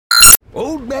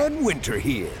Old Man Winter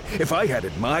here. If I had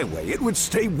it my way, it would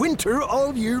stay winter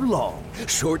all year long.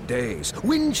 Short days,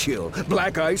 wind chill,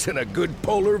 black ice, and a good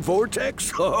polar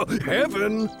vortex. Oh,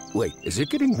 heaven! Wait, is it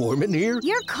getting warm in here?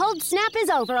 Your cold snap is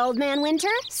over, Old Man Winter.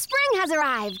 Spring has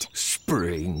arrived.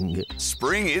 Spring.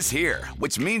 Spring is here,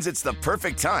 which means it's the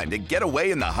perfect time to get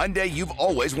away in the Hyundai you've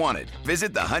always wanted.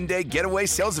 Visit the Hyundai Getaway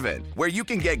Sales Event, where you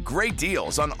can get great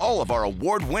deals on all of our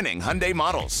award-winning Hyundai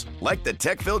models, like the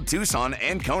tech-filled Tucson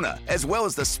and Kona, as well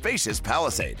as the spacious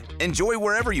Palisade. Enjoy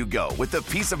wherever you go with the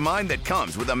peace of mind that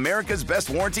comes with America's best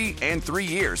warranty and 3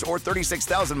 years or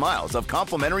 36,000 miles of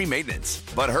complimentary maintenance.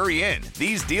 But hurry in,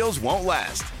 these deals won't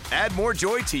last. Add more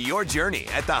joy to your journey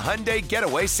at the Hyundai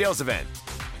Getaway Sales Event.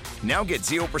 Now get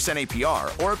 0%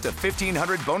 APR or up to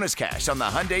 $1,500 bonus cash on the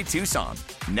Hyundai Tucson.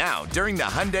 Now, during the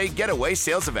Hyundai Getaway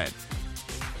Sales Event.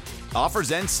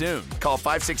 Offers end soon. Call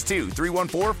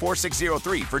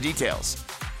 562-314-4603 for details.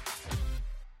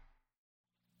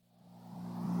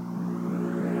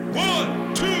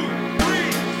 1, 2,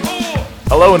 3, 4.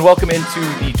 Hello and welcome into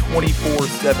the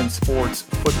 24/7 Sports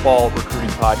Football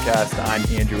Recruiting Podcast. I'm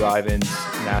Andrew Ivins,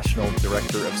 National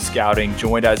Director of Scouting,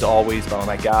 joined as always by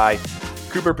my guy,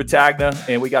 Cooper Patagna,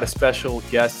 and we got a special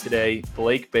guest today,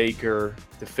 Blake Baker,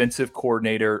 defensive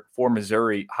coordinator for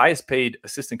Missouri, highest paid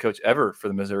assistant coach ever for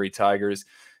the Missouri Tigers.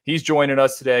 He's joining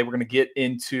us today. We're going to get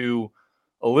into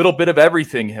a little bit of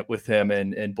everything with him,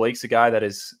 and Blake's a guy that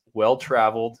is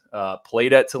well-traveled,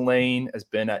 played at Tulane, has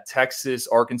been at Texas,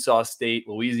 Arkansas State,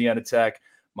 Louisiana Tech,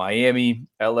 Miami,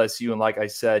 LSU, and like I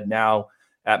said, now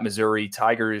at Missouri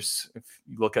Tigers. If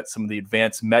you look at some of the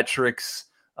advanced metrics,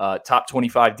 top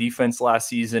 25 defense last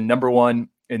season, number one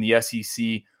in the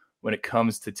SEC when it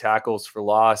comes to tackles for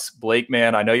loss. Blake,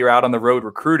 man, I know you're out on the road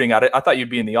recruiting. I thought you'd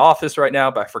be in the office right now,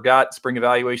 but I forgot spring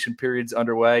evaluation period's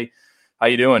underway. How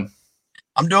you doing?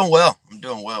 I'm doing well.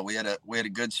 We had a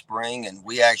good spring, and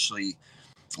we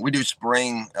do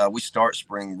spring. We start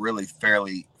spring really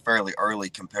fairly early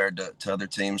compared to other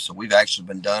teams. So we've actually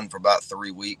been done for about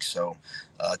 3 weeks. So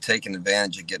taking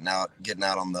advantage of getting out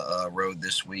on the road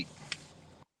this week.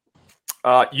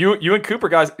 You and Cooper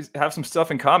guys have some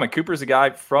stuff in common. Cooper's a guy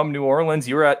from New Orleans.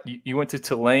 You went to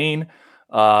Tulane.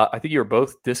 I think you were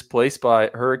both displaced by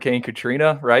Hurricane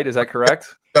Katrina, right? Is that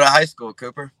correct? Go to high school,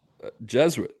 Cooper.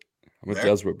 Jesuit. I'm a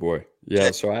Jesuit boy. Yeah,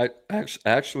 so I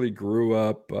actually grew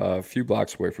up a few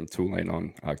blocks away from Tulane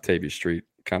on Octavia Street,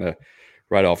 kind of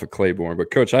right off of Claiborne.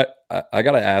 But, Coach, I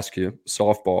got to ask you,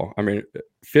 softball. I mean,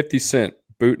 50 Cent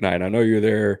boot night. I know you're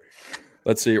there,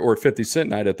 let's see, or 50 Cent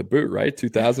night at the boot, right?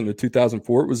 2000 to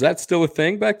 2004. Was that still a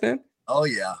thing back then? Oh,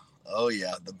 yeah.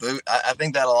 The boot. I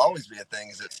think that'll always be a thing.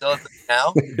 Is it still a thing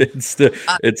now? It's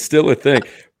still a thing.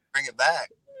 Bring it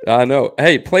back. I know.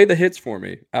 Hey, play the hits for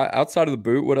me. Outside of the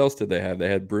boot, what else did they have? They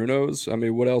had Bruno's. I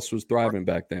mean, what else was thriving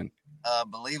back then?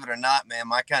 Believe it or not, man,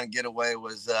 my kind of getaway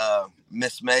was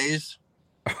Miss Mays.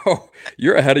 Oh,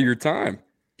 you're ahead of your time.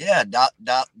 Yeah,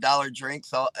 dollar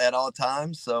drinks at all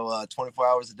times. So 24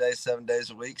 hours a day, 7 days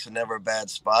a week. So never a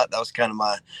bad spot. That was kind of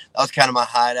my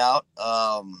hideout.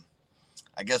 I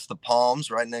guess the Palms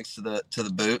right next to the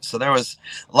boot. So there was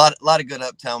a lot of good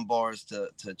uptown bars to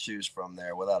choose from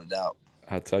there, without a doubt.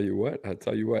 I tell you what.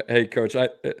 Hey, Coach,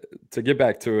 to get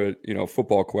back to a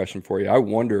football question for you, I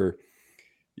wonder,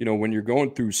 when you're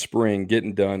going through spring,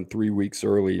 getting done 3 weeks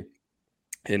early,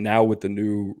 and now with the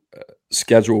new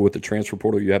schedule with the transfer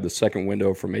portal, you have the second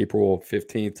window from April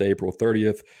 15th to April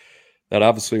 30th. That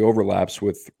obviously overlaps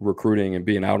with recruiting and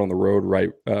being out on the road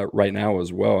right now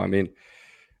as well. I mean,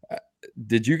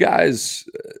 did you guys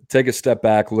take a step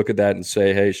back, look at that and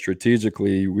say, hey,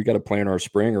 strategically, we got to plan our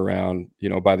spring around,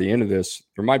 by the end of this,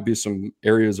 there might be some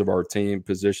areas of our team,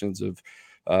 positions of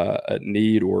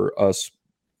need or us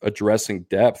addressing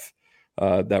depth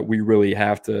that we really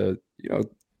have to,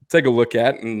 take a look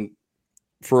at. And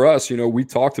for us, we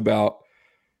talked about,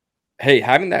 hey,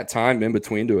 having that time in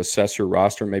between to assess your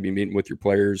roster, maybe meeting with your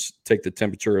players, take the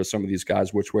temperature of some of these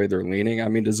guys, which way they're leaning. I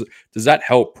mean, does that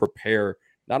help prepare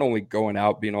not only going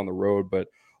out, being on the road, but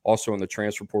also in the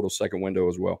transfer portal second window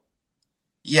as well?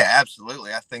 Yeah,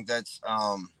 absolutely. I think that's,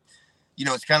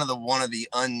 it's kind of one of the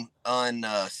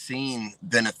unseen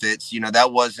benefits.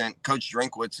 That wasn't Coach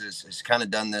Drinkwitz has kind of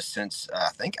done this since I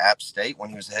think App State when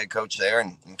he was the head coach there,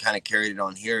 and kind of carried it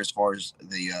on here as far as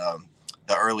the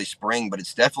early spring. But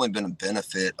it's definitely been a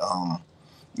benefit.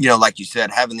 Like you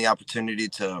said, having the opportunity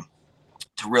to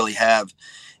really have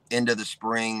into the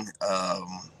spring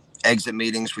exit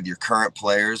meetings with your current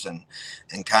players and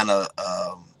kind of,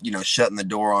 shutting the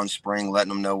door on spring, letting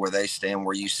them know where they stand,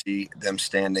 where you see them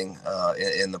standing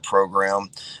in the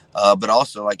program. But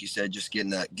also, like you said, just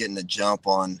getting a jump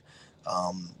on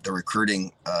the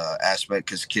recruiting aspect,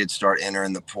 because kids start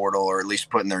entering the portal, or at least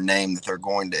putting their name that they're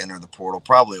going to enter the portal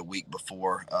probably a week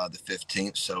before the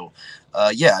 15th. So,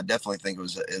 yeah, I definitely think it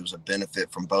was a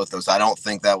benefit from both those. I don't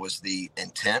think that was the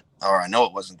intent, or I know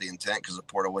it wasn't the intent because the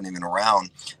portal wasn't even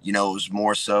around. It was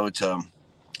more so to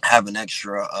have an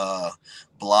extra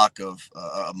block of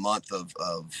a month of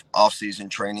off-season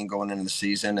training going into the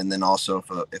season, and then also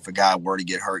if a guy were to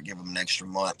get hurt, give him an extra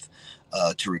month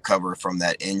to recover from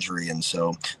that injury. And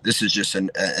so this is just an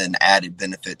added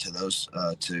benefit to those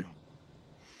two.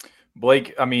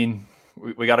 Blake, I mean,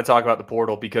 we got to talk about the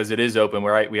portal because it is open,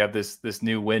 right? We have this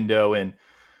new window, and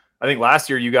I think last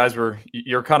year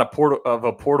you're kind of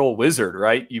a portal wizard,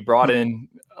 right? You brought in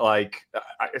like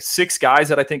 6 guys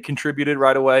that I think contributed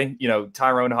right away.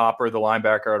 Tyrone Hopper, the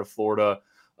linebacker out of Florida,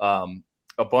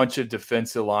 a bunch of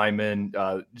defensive linemen,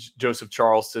 Joseph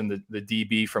Charleston, the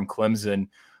DB from Clemson.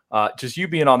 Just you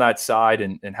being on that side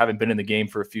and having been in the game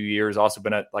for a few years, also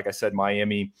been at, like I said,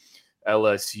 Miami,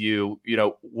 LSU,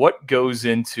 what goes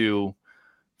into,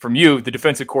 from you, the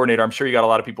defensive coordinator, I'm sure you got a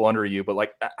lot of people under you, but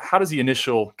like, how does the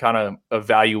initial kind of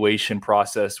evaluation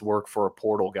process work for a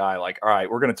portal guy? Like, all right,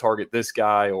 we're going to target this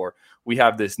guy, or we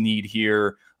have this need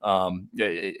here. Are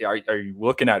you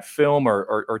looking at film,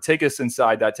 or take us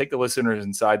inside that, take the listeners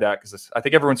inside that? Because I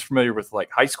think everyone's familiar with like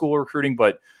high school recruiting,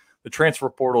 but the transfer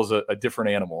portal is a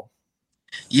different animal.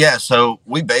 Yeah. So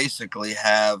we basically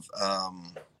have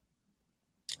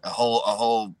a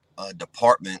whole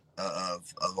department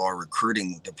of our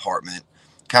recruiting department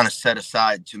kind of set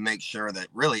aside to make sure that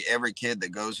really every kid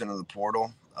that goes into the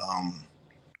portal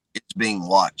it's being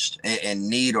watched, and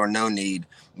need or no need,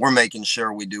 we're making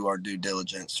sure we do our due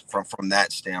diligence from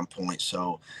that standpoint.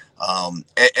 So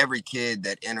every kid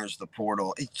that enters the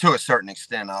portal, to a certain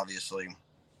extent, obviously,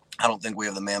 I don't think we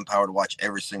have the manpower to watch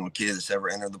every single kid that's ever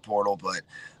entered the portal, but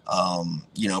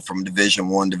from Division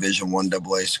I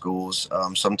AA schools,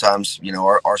 sometimes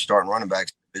our starting running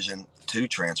backs Division II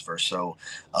transfer. So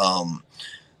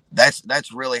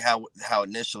that's really how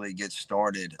initially it gets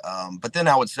started. But then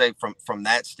I would say from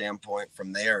that standpoint,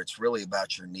 from there, it's really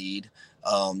about your need.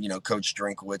 Coach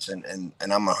Drinkwitz and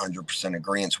I'm 100%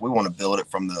 agreeing. We want to build it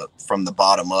from the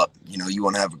bottom up. You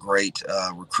want to have a great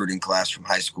recruiting class from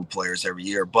high school players every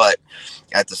year, but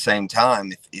at the same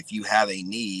time, if you have a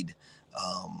need,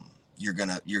 you're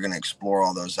gonna explore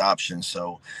all those options.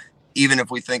 So even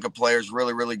if we think a player's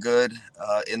really, really good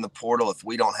in the portal, if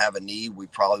we don't have a need, we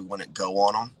probably wouldn't go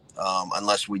on them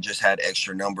unless we just had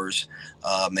extra numbers,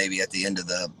 maybe at the end of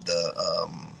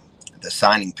the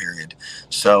signing period.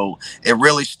 So it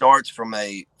really starts from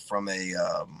a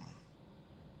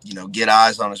get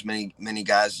eyes on as many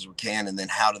guys as we can, and then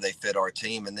how do they fit our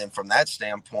team? And then from that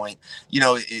standpoint,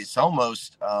 it's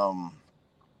almost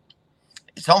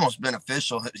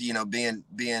beneficial,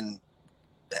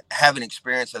 having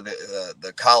experience at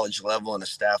the college level and a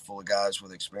staff full of guys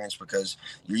with experience, because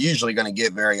you're usually going to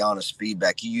get very honest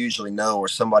feedback. You usually know, or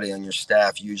somebody on your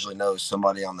staff usually knows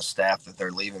somebody on the staff that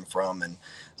they're leaving from, and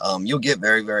you'll get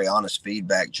very, very honest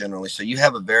feedback generally. So you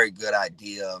have a very good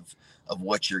idea of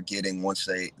what you're getting once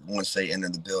they enter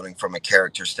the building, from a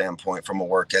character standpoint, from a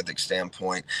work ethic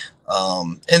standpoint.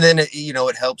 And then,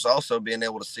 it helps also being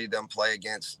able to see them play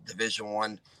against Division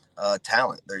I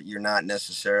talent. You're not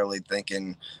necessarily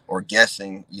thinking or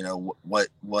guessing, what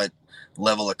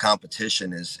level of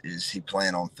competition is he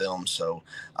playing on film. So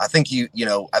I think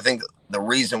I think the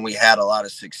reason we had a lot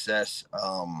of success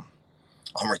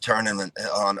on returning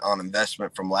on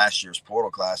investment from last year's portal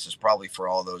class is probably for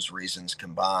all those reasons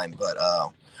combined. But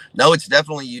no, it's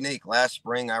definitely unique. Last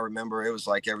spring, I remember it was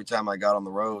like every time I got on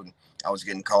the road, I was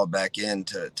getting called back in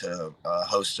to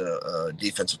host a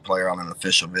defensive player on an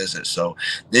official visit. So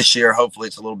this year, hopefully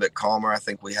it's a little bit calmer. I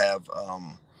think we have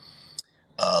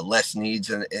less needs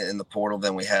in the portal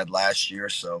than we had last year.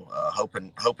 So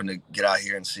hoping to get out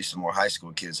here and see some more high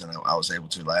school kids than I was able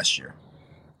to last year.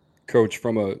 Coach,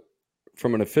 from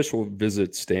an official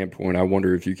visit standpoint, I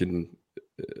wonder if you can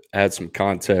add some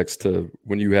context to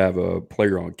when you have a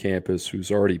player on campus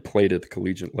who's already played at the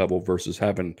collegiate level versus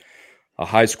having a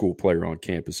high school player on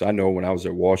campus. I know when I was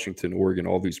at Washington, Oregon,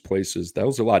 all these places, that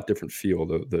was a lot different feel,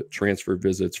 the transfer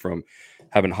visits from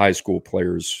having high school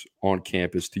players on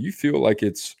campus. Do you feel like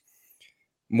it's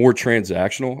more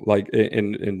transactional? Like,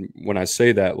 and when I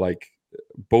say that, like,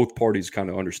 both parties kind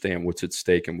of understand what's at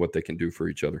stake and what they can do for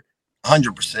each other?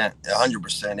 100%.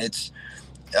 It's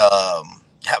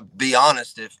be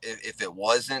honest, if it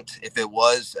was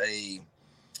a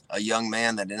young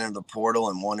man that entered the portal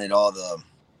and wanted all the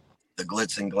the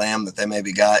glitz and glam that they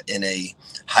maybe got in a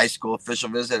high school official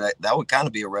visit, that would kind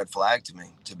of be a red flag to me,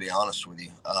 to be honest with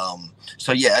you.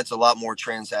 So yeah, it's a lot more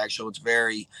transactional. It's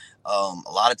very,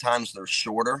 a lot of times they're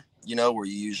shorter, where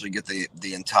you usually get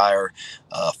the entire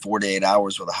 4 to 8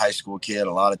 hours with a high school kid.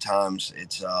 A lot of times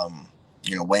it's,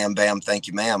 wham, bam, thank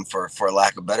you, ma'am, for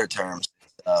lack of better terms,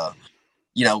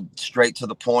 straight to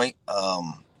the point.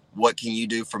 What can you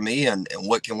do for me, and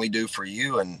what can we do for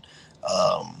you? And,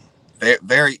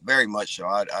 very, very much so.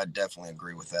 I definitely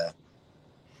agree with that.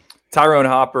 Tyrone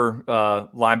Hopper,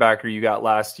 linebacker you got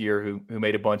last year, who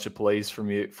made a bunch of plays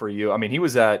for you. I mean, he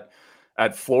was at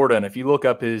Florida, and if you look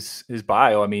up his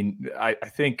bio, I mean, I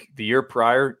think the year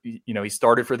prior, he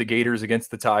started for the Gators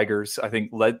against the Tigers. I think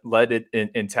led it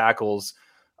in tackles.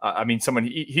 I mean,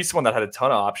 he's someone that had a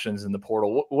ton of options in the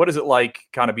portal. What is it like,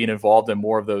 kind of being involved in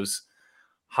more of those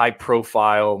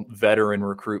high-profile veteran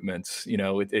recruitments?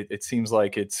 It seems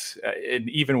like it's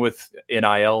even with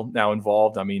NIL now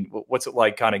involved. I mean, what's it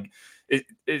like? Kind of,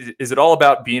 is it all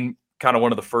about being kind of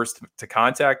one of the first to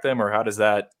contact them, or how does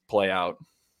that play out?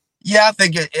 Yeah,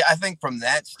 I think from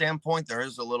that standpoint, there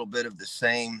is a little bit of the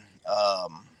same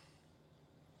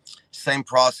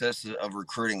process of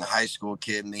recruiting a high school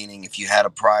kid, meaning if you had a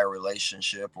prior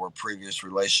relationship or a previous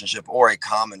relationship or a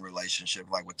common relationship,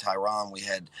 like with Tyrone, we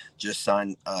had just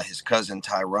signed his cousin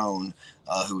Tyrone,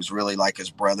 who was really like his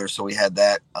brother. So we had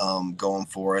that going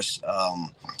for us.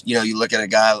 You look at a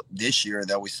guy this year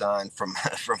that we signed from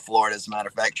Florida, as a matter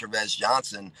of fact, Tre'Vez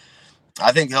Johnson.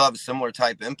 I think he'll have a similar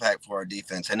type impact for our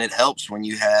defense. And it helps when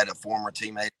you had a former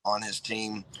teammate on his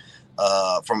team,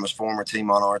 from his former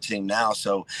team on our team now.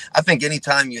 So I think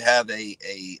anytime you have a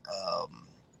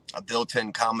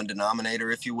built-in common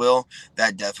denominator, if you will,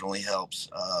 that definitely helps.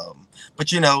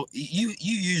 But you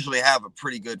usually have a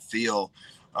pretty good feel,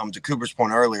 to Cooper's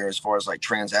point earlier, as far as like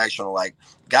transactional, like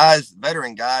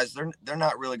veteran guys, they're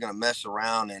not really going to mess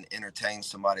around and entertain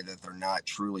somebody that they're not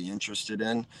truly interested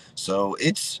in. So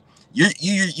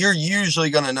you're usually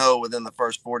going to know within the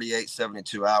first 48,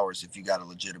 72 hours if you got a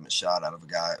legitimate shot out of a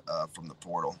guy from the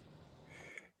portal.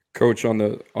 Coach, on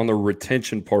the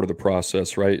retention part of the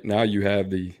process, right now you have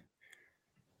the,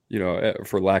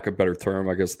 for lack of a better term,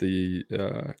 I guess the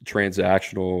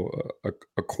transactional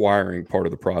acquiring part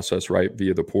of the process, right,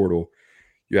 via the portal.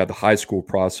 You have the high school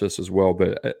process as well,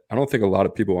 but I don't think a lot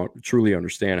of people truly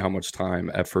understand how much time,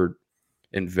 effort,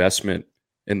 investment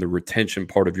in the retention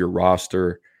part of your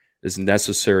roster is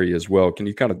necessary as well. Can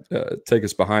you kind of take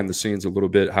us behind the scenes a little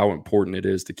bit, how important it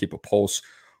is to keep a pulse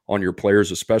on your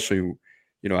players, especially,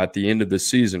 at the end of the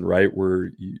season, right,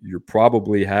 where you're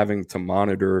probably having to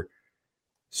monitor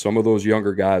some of those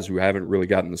younger guys who haven't really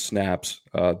gotten the snaps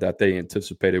that they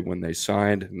anticipated when they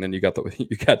signed. And then you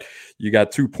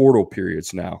got 2 portal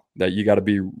periods now that you got to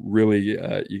be really,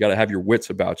 you got to have your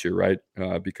wits about you, right?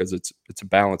 Because it's a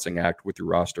balancing act with your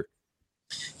roster.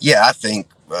 Yeah, I think,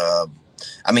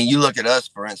 you look at us,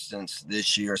 for instance,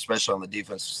 this year, especially on the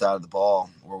defensive side of the ball,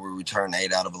 where we returned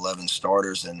 8 out of 11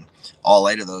 starters, and all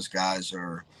 8 of those guys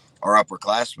are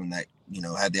upperclassmen that,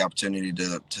 had the opportunity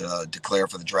to declare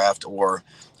for the draft or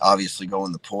obviously go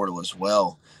in the portal as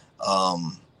well.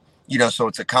 So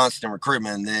it's a constant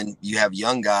recruitment. And then you have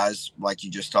young guys like you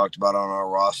just talked about on our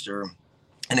roster.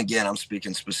 And again, I'm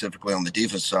speaking specifically on the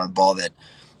defensive side of the ball that,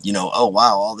 oh,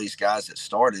 wow, all these guys that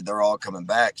started, they're all coming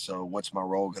back. So what's my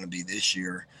role going to be this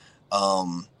year?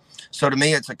 So to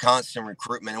me, it's a constant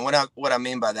recruitment. And what I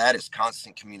mean by that is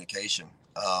constant communication.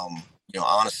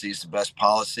 Honesty is the best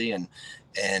policy. And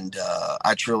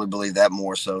I truly believe that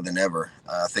more so than ever.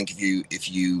 I think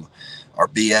if you are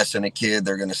BSing a kid,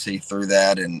 they're going to see through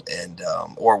that, and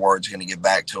or word's going to get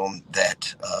back to them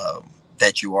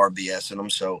that you are BSing them.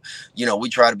 So, we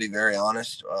try to be very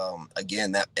honest.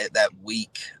 Again, that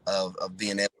week of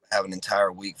being able to have an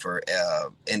entire week for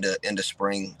into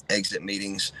spring exit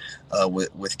meetings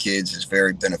with kids is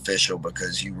very beneficial,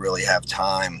 because you really have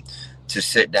time to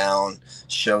sit down,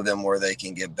 show them where they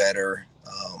can get better.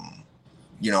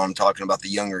 I'm talking about the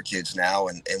younger kids now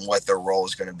and what their role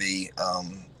is going to be,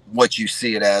 what you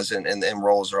see it as, and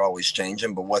roles are always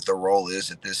changing, but what their role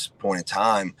is at this point in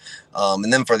time.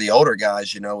 And then for the older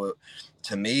guys,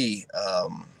 to me,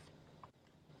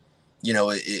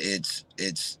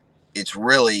 it's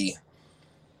really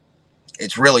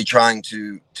trying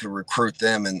to recruit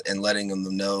them and letting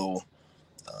them know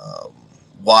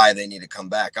why they need to come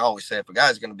back. I always say if a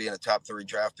guy's going to be in a top 3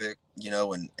 draft pick,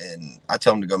 and I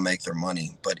tell them to go make their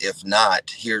money. But if not,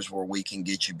 here's where we can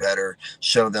get you better,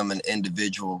 show them an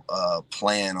individual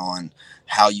plan on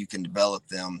how you can develop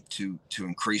them to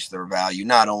increase their value,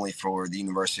 not only for the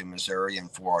University of Missouri and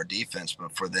for our defense,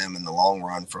 but for them in the long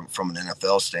run from an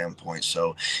NFL standpoint.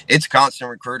 So it's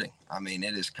constant recruiting. I mean,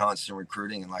 it is constant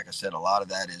recruiting. And like I said, a lot of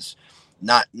that is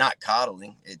not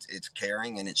coddling. It's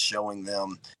caring, and it's showing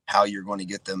them how you're going to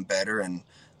get them better. And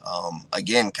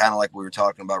again, kind of like we were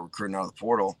talking about recruiting out of the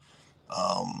portal,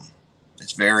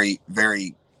 it's very,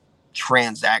 very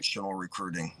transactional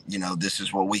recruiting. This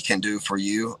is what we can do for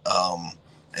you,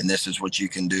 and this is what you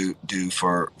can do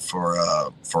for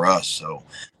us. So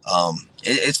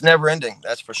it's never ending.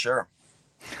 That's for sure.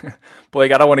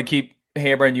 Blake, I don't want to keep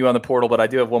hammering you on the portal, but I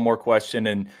do have one more question.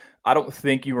 And I don't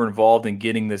think you were involved in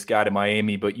getting this guy to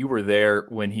Miami, but you were there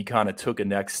when he kind of took a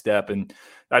next step. And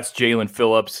that's Jaelan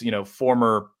Phillips,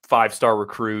 former 5-star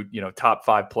recruit, top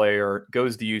 5 player,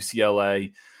 goes to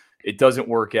UCLA. It doesn't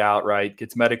work out, right?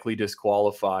 Gets medically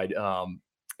disqualified. I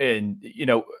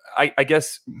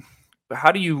guess,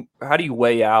 how do you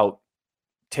weigh out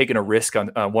taking a risk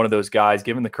on one of those guys,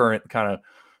 given the current kind of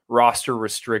roster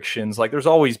restrictions? Like, there's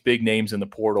always big names in the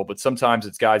portal, but sometimes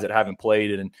it's guys that haven't played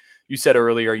it. And you said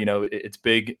earlier, it's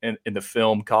big in the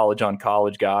film, college on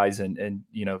college guys, and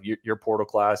your portal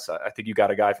class. I think you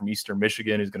got a guy from Eastern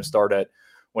Michigan who's going to start at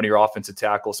one of your offensive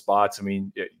tackle spots. I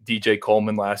mean, DJ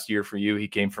Coleman last year for you, he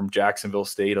came from Jacksonville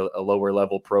State, a lower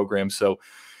level program. So,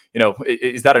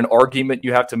 is that an argument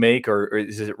you have to make, or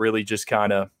is it really just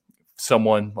kind of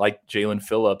someone like Jaelan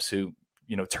Phillips who,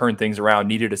 turned things around,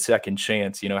 needed a second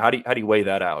chance? How do you weigh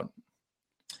that out?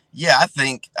 Yeah, I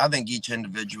think each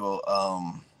individual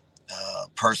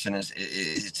person is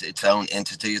its own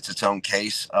entity. It's its own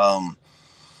case. Jaelan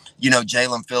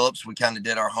Phillips, we kind of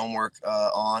did our homework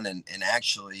on, and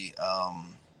actually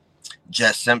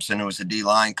Jess Simpson, who was the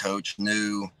D-line coach,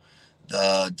 knew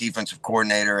the defensive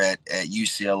coordinator at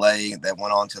UCLA that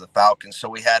went on to the Falcons. So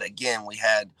we had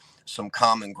some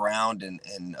common ground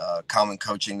and common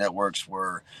coaching networks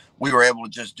where we were able to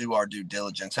just do our due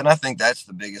diligence. And I think that's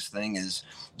the biggest thing, is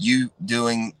you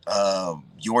doing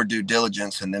your due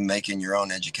diligence and then making your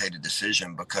own educated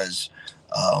decision, because,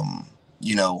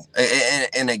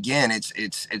 and again,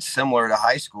 it's similar to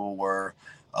high school, where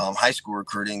high school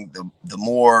recruiting, the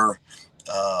more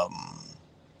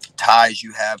ties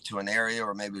you have to an area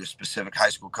or maybe a specific high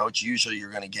school coach, usually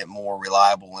you're going to get more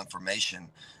reliable information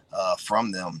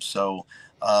from them. So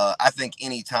I think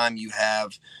anytime you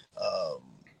have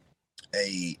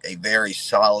a very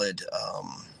solid,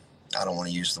 I don't want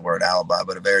to use the word alibi,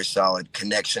 but a very solid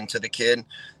connection to the kid,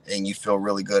 and you feel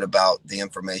really good about the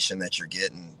information that you're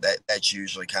getting, that's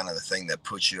usually kind of the thing that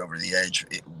puts you over the edge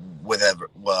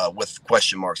with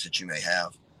question marks that you may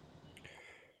have.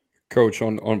 Coach,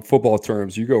 on football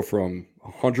terms, you go from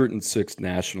 106th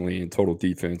nationally in total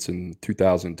defense in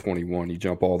 2021. You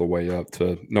jump all the way up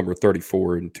to number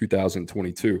 34 in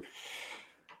 2022.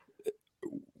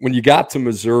 When you got to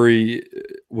Missouri,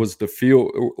 was the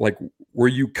feel like, were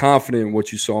you confident in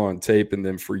what you saw on tape? And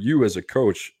then for you as a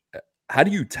coach, how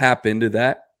do you tap into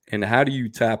that? And how do you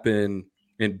tap in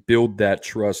and build that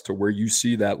trust to where you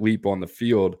see that leap on the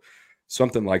field,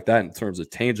 something like that in terms of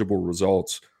tangible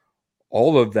results?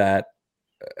 All of that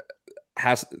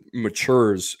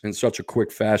matures in such a quick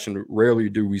fashion. Rarely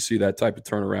do we see that type of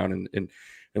turnaround in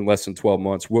less than 12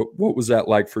 months. What was that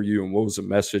like for you, and what was the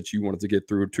message you wanted to get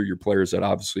through to your players that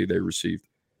obviously they received?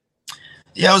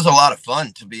 Yeah, it was a lot of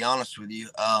fun, to be honest with you.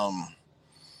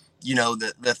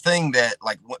 The thing that,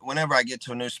 like, whenever I get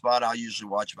to a new spot, I'll usually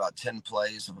watch about 10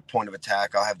 plays of a point of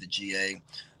attack. I'll have the GA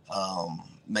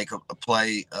make a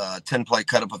play, 10-play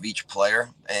cut up of each player.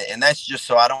 And that's just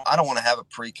so I don't want to have a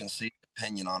preconceived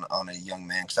opinion on a young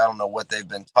man, because I don't know what they've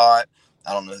been taught.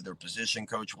 I don't know who their position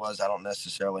coach was. I don't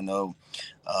necessarily know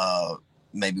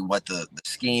maybe what the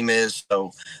scheme is.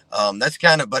 So that's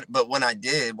kind of, but when I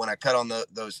cut on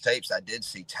those tapes, I did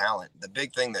see talent. The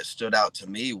big thing that stood out to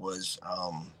me was,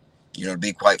 to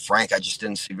be quite frank, I just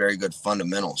didn't see very good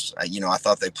fundamentals. I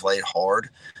thought they played hard.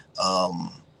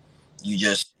 You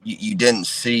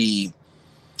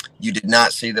did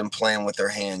not see them playing with their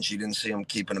hands. You didn't see them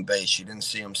keeping a base. You didn't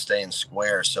see them staying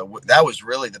square. So that was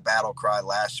really the battle cry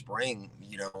last spring,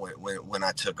 when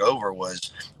I took over,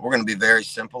 was we're going to be very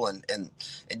simple. And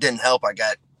it didn't help. I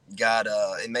got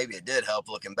and maybe it did help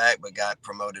looking back, but got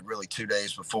promoted really 2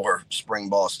 days before spring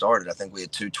ball started. I think we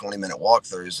had 2 20-minute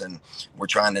walkthroughs, and we're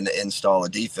trying to install a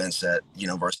defense that,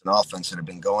 versus an offense that had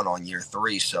been going on year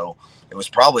 3. So it was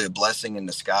probably a blessing in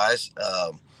disguise.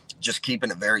 just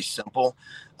keeping it very simple.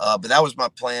 But that was my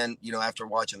plan, after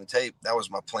watching the tape. That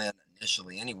was my plan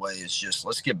initially anyway, is just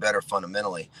let's get better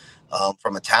fundamentally.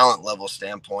 From a talent level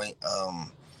standpoint,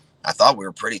 I thought we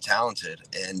were pretty talented,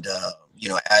 and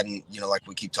adding, like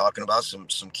we keep talking about, some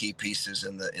key pieces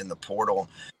in the portal.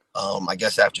 I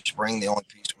guess after spring, the only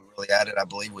piece we really added, I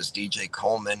believe, was DJ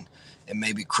Coleman and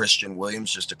maybe Christian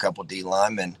Williams, just a couple D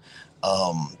linemen.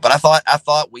 But I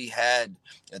thought we had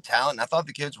a talent, and I thought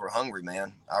the kids were hungry,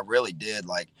 man. I really did.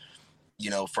 Like,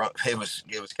 it was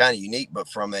kind of unique, but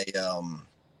from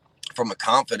a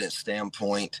confidence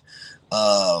standpoint,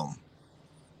 I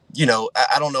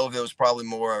don't know if it was probably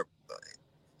more.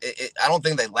 I don't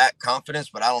think they lacked confidence,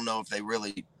 but I don't know if they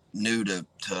really knew to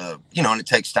and it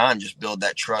takes time, just build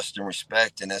that trust and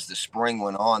respect. And as the spring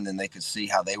went on, then they could see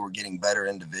how they were getting better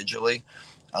individually,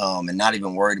 and not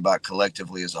even worried about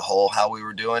collectively as a whole how we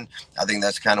were doing. I think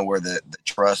that's kind of where the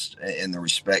trust and the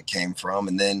respect came from.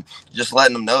 And then just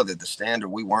letting them know that the standard,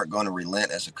 we weren't going to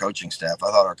relent as a coaching staff.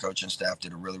 I thought our coaching staff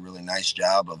did a really, really nice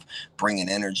job of bringing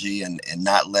energy and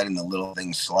not letting the little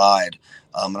things slide.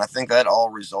 And I think that all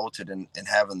resulted in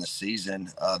having the season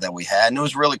that we had. And it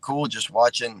was really cool just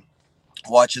watching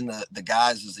the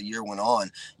guys as the year went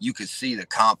on. You could see the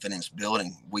confidence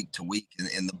building week to week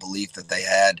in the belief that they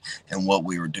had and what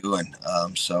we were doing.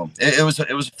 So it was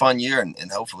a fun year,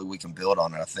 and hopefully we can build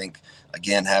on it. I think,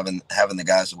 again, having the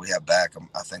guys that we have back,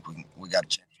 I think we got a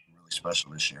chance to be really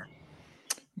special this year.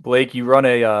 Blake, you run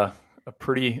a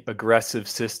pretty aggressive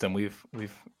system. We've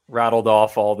rattled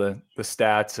off all the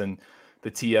stats and the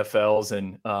TFLs,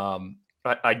 and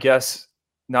I guess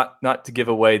not to give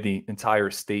away the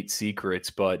entire state secrets,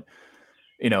 but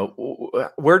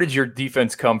where did your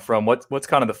defense come from? What's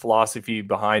kind of the philosophy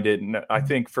behind it? And I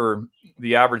think for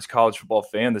the average college football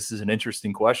fan, this is an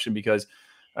interesting question because,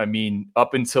 I mean,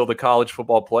 up until the college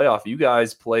football playoff, you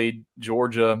guys played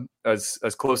Georgia as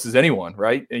close as anyone,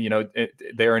 right?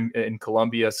 They're in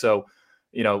Columbia. So,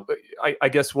 I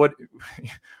guess what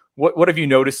have you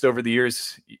noticed over the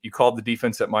years? You called the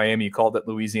defense at Miami, you called at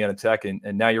Louisiana Tech, and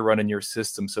now you're running your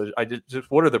system. So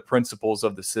what are the principles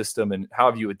of the system, and how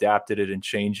have you adapted it and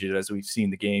changed it as we've seen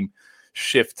the game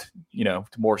shift, to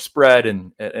more spread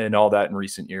and all that in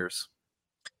recent years?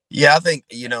 Yeah, I think,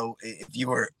 if you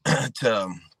were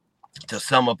to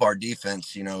sum up our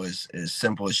defense, as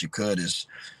simple as you could, is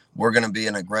we're going to be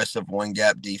an aggressive one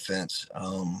gap defense.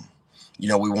 We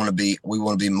want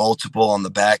to be multiple on the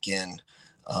back end.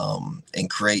 And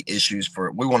create issues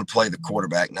we want to play the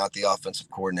quarterback, not the offensive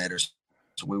coordinators.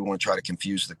 So we want to try to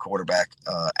confuse the quarterback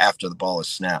after the ball is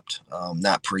snapped,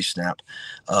 not pre-snap.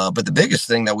 But the biggest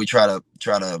thing that we try to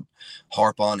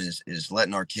harp on is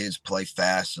letting our kids play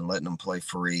fast and letting them play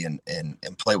free and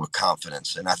play with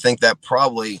confidence. And I think that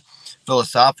probably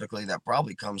philosophically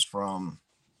comes from,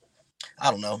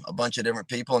 I don't know, a bunch of different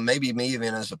people, and maybe me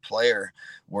even as a player,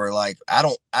 where like I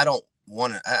don't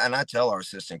want to, and I tell our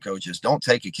assistant coaches, don't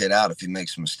take a kid out if he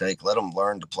makes a mistake. Let him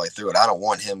learn to play through it. I don't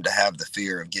want him to have the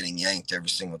fear of getting yanked every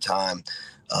single time,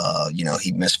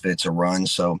 he misfits a run.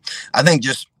 So I think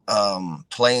just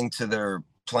playing to their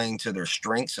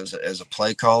strengths as a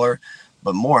play caller,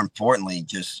 but more importantly,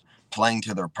 just playing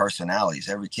to their personalities.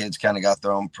 Every kid's kind of got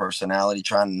their own personality.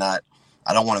 I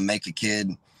don't want to make a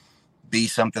kid be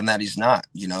something that he's not.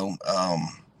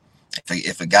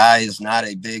 If a guy is not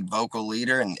a big vocal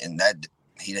leader and that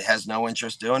he has no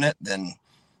interest doing it, then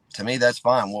to me, that's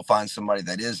fine. We'll find somebody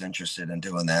that is interested in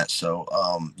doing that. So,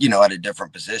 at a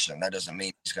different position, that doesn't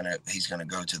mean he's going to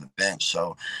go to the bench.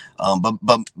 So,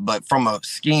 but from a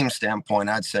scheme standpoint,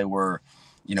 I'd say we're,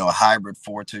 a hybrid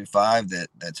 4-2-5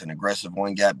 that's an aggressive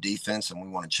one gap defense. And we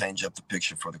want to change up the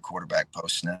picture for the quarterback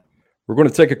post snap. We're going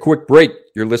to take a quick break.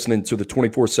 You're listening to the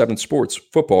 24/7 Sports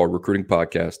Football Recruiting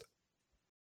Podcast.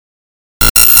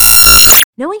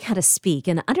 Knowing how to speak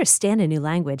and understand a new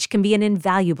language can be an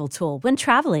invaluable tool when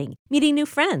traveling, meeting new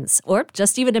friends, or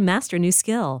just even to master a new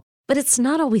skill. But it's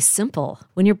not always simple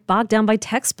when you're bogged down by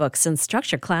textbooks and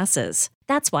structured classes.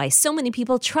 That's why so many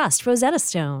people trust Rosetta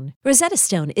Stone. Rosetta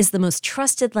Stone is the most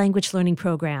trusted language learning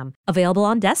program, available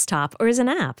on desktop or as an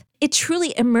app. It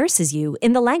truly immerses you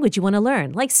in the language you want to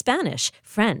learn, like Spanish,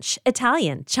 French,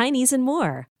 Italian, Chinese, and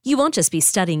more. You won't just be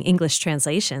studying English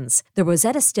translations. The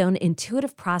Rosetta Stone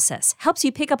intuitive process helps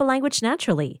you pick up a language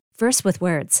naturally, first with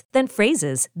words, then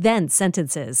phrases, then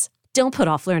sentences. Don't put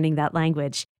off learning that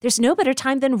language. There's no better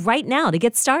time than right now to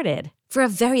get started. For a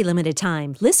very limited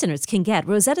time, listeners can get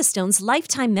Rosetta Stone's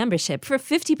lifetime membership for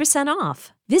 50%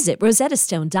 off. Visit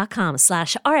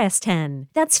rosettastone.com/rs10.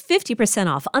 That's 50%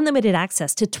 off unlimited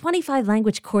access to 25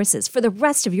 language courses for the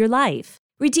rest of your life.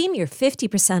 Redeem your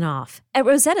 50% off at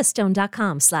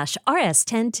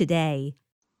rosettastone.com/rs10 today.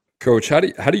 Coach, how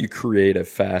do you create a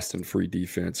fast and free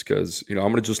defense? Because, I'm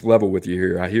going to just level with you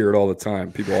here. I hear it all the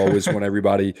time. People always want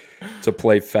everybody to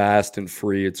play fast and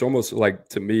free. It's almost like,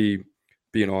 to me,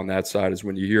 being on that side is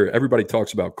when you hear everybody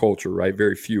talks about culture, right?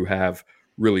 Very few have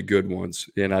really good ones.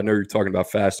 And I know you're talking about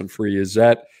fast and free.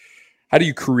 How do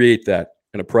you create that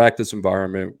in a practice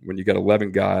environment when you got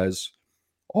 11 guys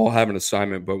all have an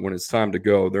assignment, but when it's time to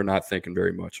go, they're not thinking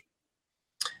very much?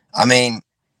 I mean,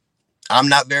 I'm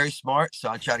not very smart, so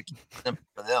I try to keep it simple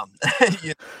for them.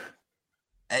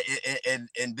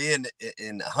 And being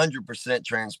in 100%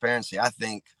 transparency, I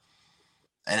think,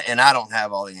 and I don't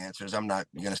have all the answers. I'm not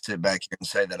going to sit back here and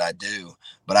say that I do,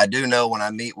 but I do know when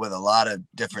I meet with a lot of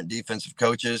different defensive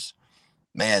coaches,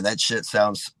 man, that shit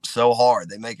sounds so hard.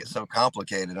 They make it so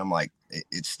complicated. I'm like,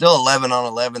 it's still 11 on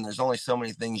 11. There's only so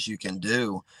many things you can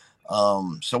do.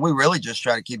 So we really just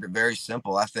try to keep it very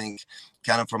simple. I think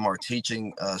kind of from our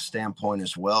teaching standpoint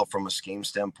as well, from a scheme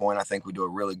standpoint, I think we do a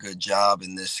really good job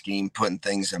in this scheme, putting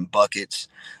things in buckets.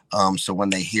 So when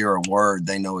they hear a word,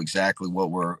 they know exactly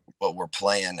what we're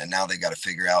playing. And now they got to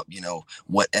figure out,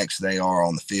 what X they are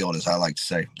on the field, as I like to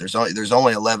say. There's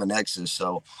only 11 X's.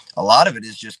 So a lot of it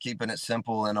is just keeping it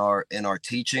simple in our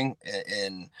teaching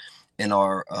and in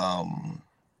our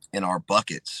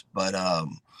buckets. But,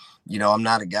 I'm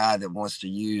not a guy that wants to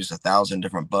use 1,000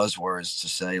 different buzzwords to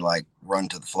say, like, run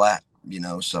to the flat,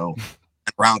 so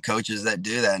around coaches that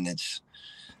do that. And it's,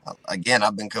 again,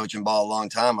 I've been coaching ball a long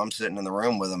time. I'm sitting in the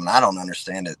room with them and I don't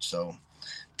understand it. So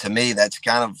to me, it's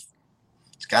kind of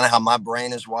how my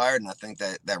brain is wired. And I think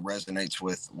that resonates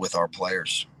with our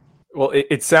players. Well,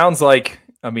 it sounds like,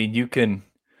 you can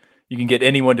get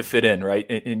anyone to fit in, right,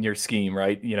 in your scheme,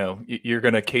 right? You're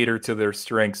going to cater to their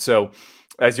strengths. So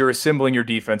as you're assembling your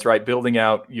defense, right, building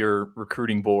out your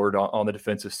recruiting board on the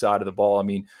defensive side of the ball,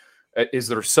 is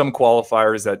there some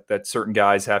qualifiers that certain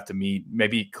guys have to meet,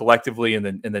 maybe collectively, and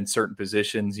then certain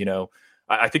positions?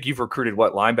 I think you've recruited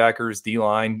linebackers,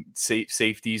 D-line,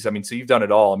 safeties. So you've done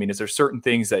it all. Is there certain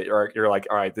things that you're like,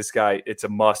 all right, this guy, it's a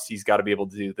must. He's got to be able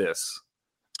to do this.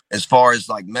 As far as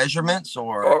like measurements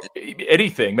or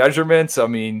anything, measurements,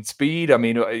 speed.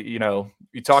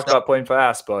 You talked about playing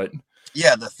fast, but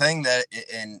yeah, the thing that,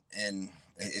 and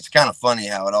it's kind of funny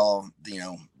how it all,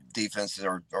 defenses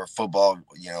or football,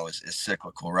 is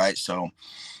cyclical, right? So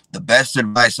the best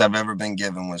advice I've ever been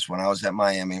given was when I was at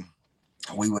Miami.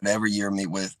 We would every year meet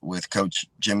with Coach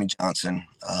Jimmy Johnson.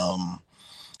 And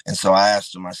so I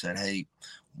asked him, I said, hey,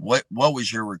 what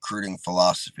was your recruiting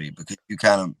philosophy? Because you're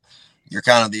kind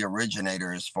of the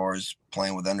originator as far as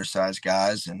playing with undersized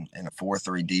guys and a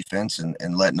 4-3 defense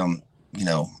and letting them,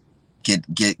 get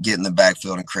in the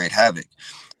backfield and create havoc.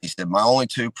 He said, my only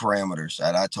two parameters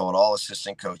that I told all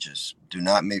assistant coaches, do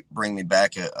not bring me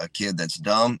back a kid that's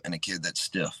dumb and a kid that's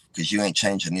stiff, because you ain't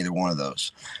changing either one of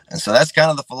those. And so that's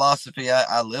kind of the philosophy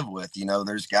I live with.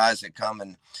 There's guys that come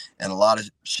in a lot of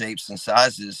shapes and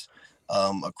sizes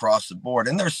across the board.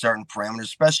 And there's certain parameters,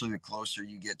 especially the closer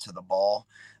you get to the ball,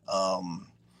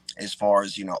 as far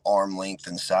as, arm length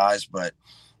and size. But,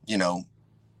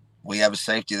 we have a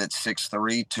safety that's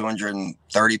 6'3",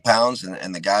 230 pounds,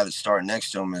 and the guy that's starting next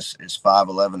to him is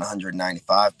 5'11",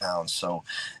 195 pounds. So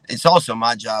it's also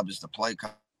my job as the play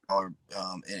caller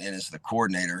and as the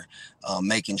coordinator,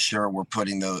 making sure we're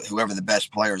putting whoever the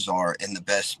best players are in the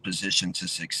best position to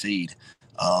succeed.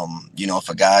 If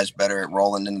a guy's better at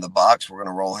rolling into the box, we're going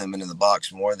to roll him into the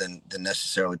box more than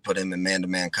necessarily put him in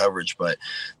man-to-man coverage. But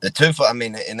the two,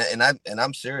 and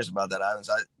I'm serious about that,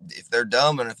 Ivans. If they're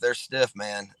dumb and if they're stiff,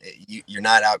 man, you're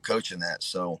not out coaching that.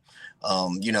 So,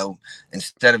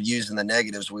 instead of using the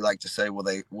negatives, we like to say, will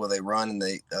they run and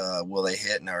will they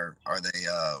hit, and are they,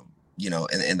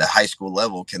 in the high school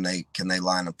level, can they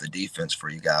line up the defense for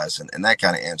you guys? And that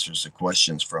kind of answers the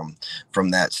questions from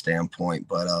that standpoint.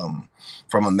 But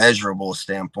from a measurable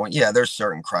standpoint, yeah, there's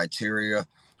certain criteria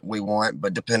we want,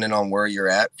 but depending on where you're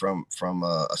at from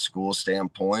a school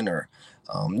standpoint, or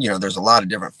there's a lot of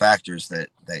different factors that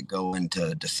go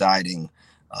into deciding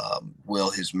will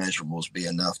his measurables be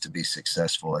enough to be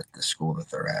successful at the school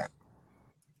that they're at.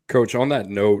 Coach, on that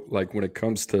note, like when it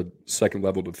comes to second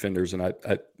level defenders, and I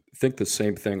think the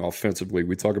same thing offensively.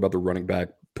 We talk about the running back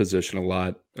position a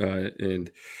lot,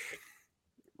 and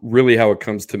really how it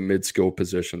comes to mid-skill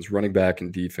positions, running back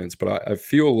and defense. But I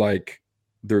feel like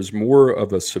there's more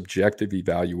of a subjective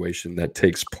evaluation that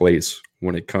takes place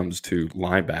when it comes to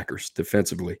linebackers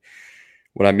defensively.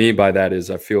 What I mean by that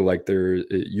is I feel like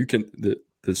the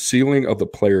ceiling of the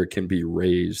player can be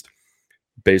raised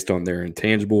based on their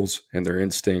intangibles and their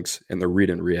instincts and their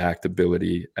read and react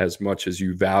ability as much as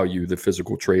you value the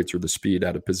physical traits or the speed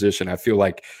at a position. I feel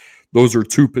like those are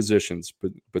two positions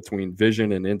between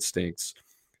vision and instincts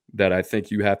that I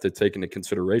think you have to take into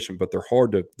consideration, but they're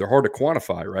hard to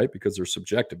quantify, right? Because they're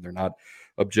subjective. They're not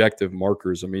objective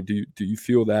markers. I mean, do you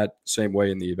feel that same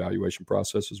way in the evaluation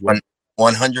process as well?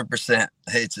 100%.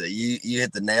 You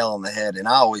hit the nail on the head. And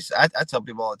I tell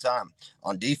people all the time,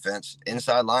 on defense,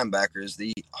 inside linebacker is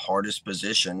the hardest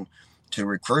position to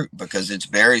recruit because it's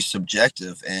very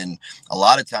subjective. And a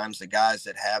lot of times the guys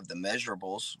that have the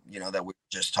measurables, that we were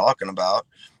just talking about,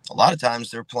 a lot of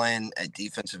times they're playing at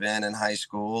defensive end in high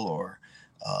school or,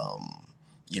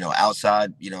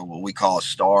 outside, what we call a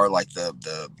star, like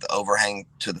the overhang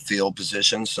to the field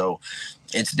position. So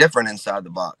it's different inside the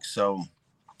box. So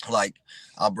like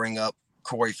I'll bring up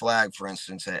Corey Flagg, for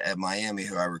instance, at Miami,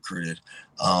 who I recruited,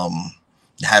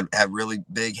 had really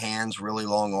big hands, really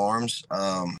long arms,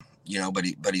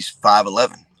 but he's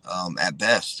 5'11", at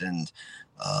best. And,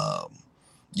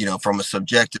 from a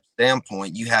subjective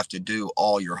standpoint, you have to do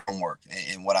all your homework.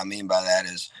 And what I mean by that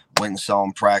is went and saw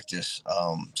him practice,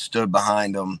 stood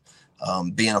behind him,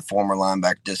 being a former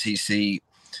linebacker. Is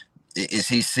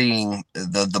he seeing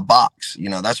the box?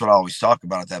 That's what I always talk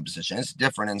about at that position. It's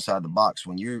different inside the box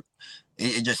when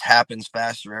it just happens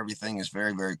faster. Everything is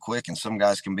very, very quick. And some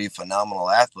guys can be phenomenal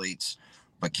athletes,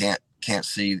 but can't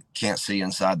see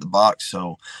inside the box.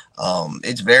 So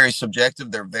it's very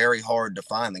subjective. They're very hard to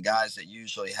find. The guys that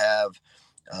usually have,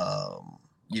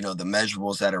 the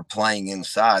measurables that are playing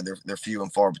inside, they're few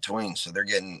and far between. So they're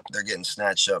getting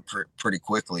snatched up pretty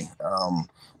quickly, from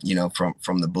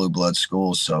the blue blood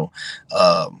schools. So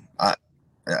I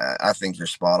think you're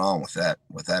spot on with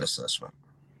that assessment.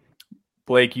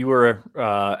 Blake, you were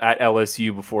at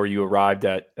LSU before you arrived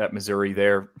at Missouri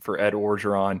there for Ed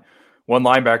Orgeron. One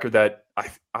linebacker that I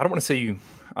don't want to say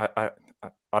I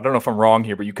don't know if I'm wrong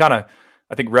here, but you kind of,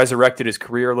 I think, resurrected his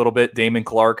career a little bit. Damon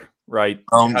Clark, right?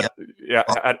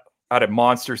 Had a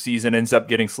monster season, ends up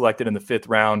getting selected in the 5th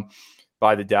round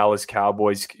by the Dallas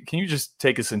Cowboys. Can you just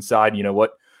take us inside,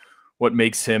 what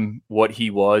makes him what he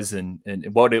was and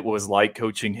what it was like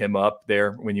coaching him up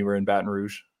there when you were in Baton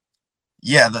Rouge?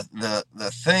 Yeah,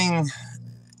 the thing,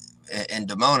 and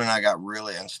Damone and I got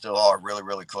really, and still are really,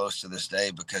 really close to this day,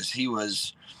 because he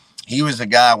was a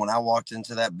guy when I walked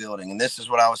into that building, and this is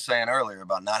what I was saying earlier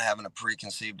about not having a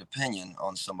preconceived opinion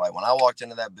on somebody. When I walked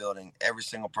into that building, every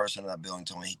single person in that building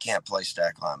told me he can't play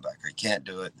stack linebacker. He can't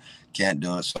do it.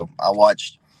 So I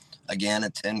watched, again, a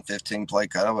 10, 15 play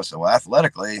cut. I said, well,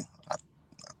 athletically,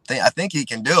 I think he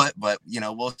can do it, but,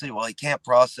 we'll see. Well, he can't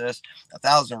process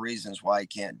 1,000 reasons why he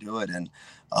can't do it. And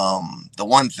the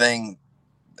one thing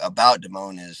about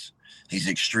Damone is he's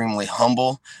extremely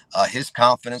humble. His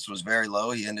confidence was very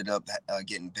low. He ended up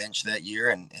getting benched that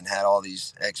year and had all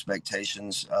these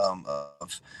expectations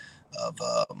of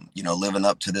living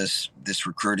up to this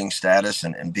recruiting status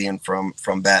and being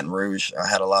from Baton Rouge. I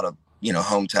had a lot of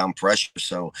hometown pressure.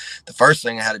 So the first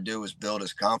thing I had to do was build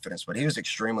his confidence, but he was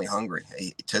extremely hungry.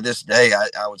 To this day,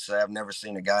 I would say I've never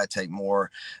seen a guy take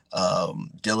more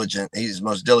diligent. He's the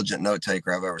most diligent note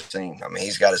taker I've ever seen. I mean,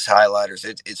 he's got his highlighters.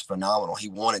 It's phenomenal. He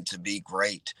wanted to be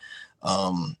great.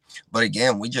 But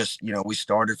again, we just, we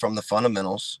started from the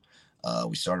fundamentals.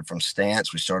 We started from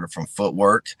stance. We started from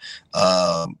footwork.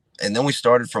 And then we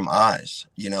started from eyes,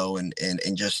 and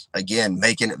just, again,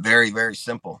 making it very, very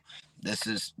simple. This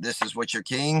is what your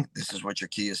king. This is what your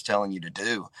key is telling you to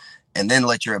do, and then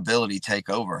let your ability take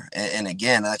over. And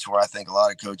again, that's where I think a lot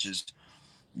of coaches,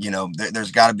 there's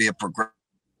got to be a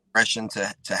progression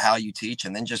to how you teach,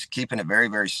 and then just keeping it very,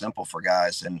 very simple for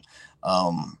guys. And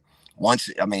once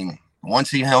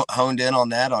he honed in on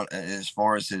that, as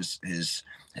far as his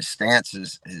stance,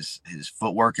 his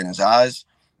footwork, and his eyes,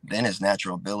 then his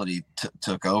natural ability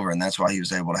took over, and that's why he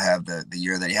was able to have the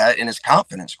year that he had, and his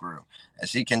confidence grew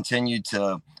as he continued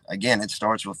to. Again, it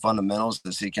starts with fundamentals.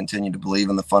 As he continued to believe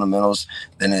in the fundamentals,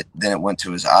 then it went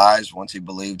to his eyes. Once he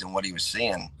believed in what he was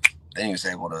seeing, then he was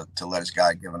able to let his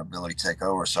God-given ability take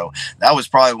over. So that was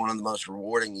probably one of the most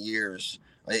rewarding years,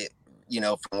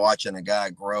 from watching a guy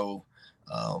grow,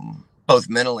 both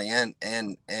mentally and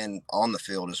on the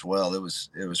field as well. It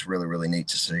was really, really neat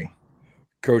to see.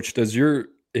 Coach, does your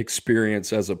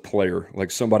experience as a player, like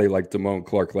somebody like Damone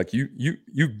Clark, like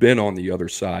you've been on the other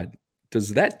side,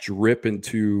 does that drip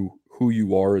into who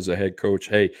you are as a head coach?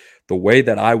 Hey, the way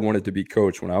that I wanted to be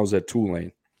coached when I was at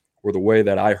Tulane, or the way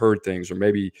that I heard things, or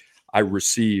maybe I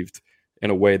received in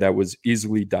a way that was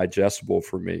easily digestible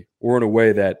for me, or in a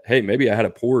way that, hey, maybe I had a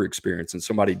poor experience and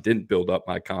somebody didn't build up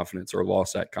my confidence or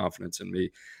lost that confidence in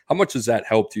me. How much has that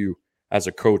helped you as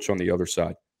a coach on the other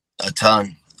side? A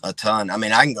ton. I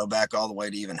mean, I can go back all the way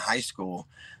to even high school.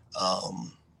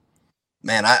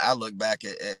 man, I look back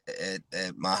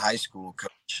at my high school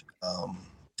coach,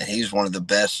 and he's one of the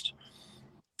best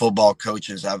football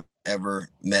coaches I've ever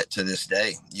met to this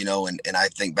day, and I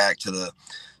think back to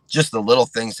just the little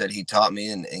things that he taught me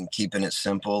and keeping it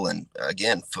simple. And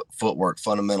again, footwork,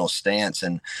 fundamental stance.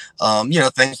 And,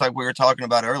 things like we were talking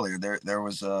about earlier, there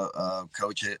was a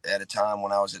coach at a time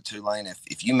when I was at Tulane.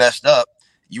 If you messed up,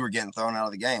 you were getting thrown out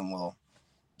of the game. Well,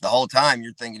 the whole time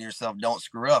you're thinking to yourself, don't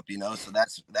screw up, so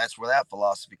that's where that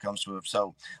philosophy comes from.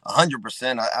 So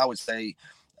 100%, I would say,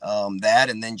 that,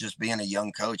 and then just being a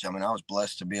young coach. I mean, I was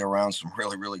blessed to be around some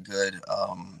really, really good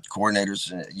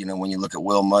coordinators. When you look at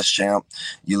Will Muschamp,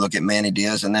 you look at Manny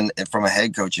Diaz, and then from a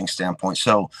head coaching standpoint.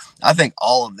 So I think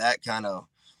all of that kind of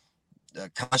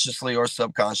consciously or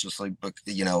subconsciously,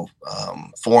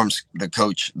 forms the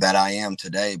coach that I am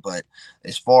today. But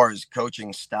as far as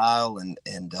coaching style and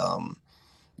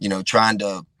trying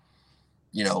to,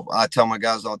 I tell my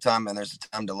guys all the time, man, there's a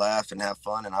time to laugh and have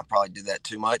fun. And I probably do that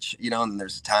too much, and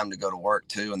there's a time to go to work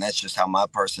too. And that's just how my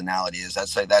personality is. I'd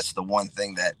say that's the one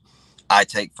thing that I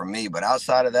take from me. But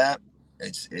outside of that,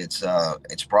 it's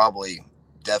probably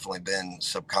definitely been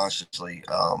subconsciously,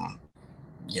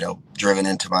 driven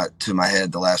into my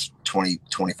head the last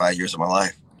 25 years of my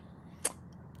life.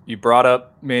 You brought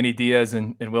up Manny Diaz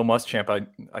and Will Muschamp.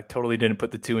 I totally didn't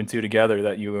put the two and two together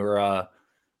that you were,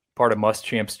 part of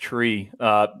Muschamp's tree.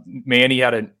 Manny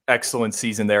had an excellent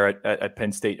season there at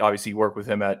Penn State. Obviously, you worked with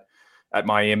him at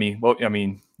Miami. Well, I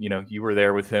mean, you were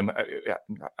there with him.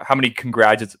 How many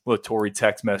congratulatory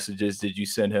text messages did you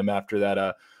send him after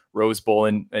that Rose Bowl?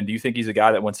 And do you think he's a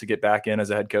guy that wants to get back in as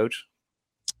a head coach?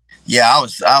 Yeah,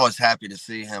 I was happy to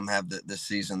see him have the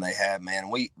season they had,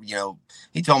 man.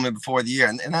 He told me before the year,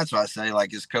 and that's what I say,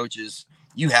 like, as coaches,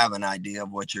 you have an idea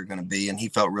of what you're going to be. And he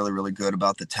felt really, really good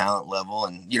about the talent level.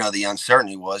 And, the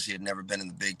uncertainty was he had never been in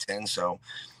the Big Ten. So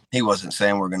he wasn't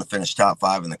saying we're going to finish top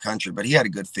 5 in the country, but he had a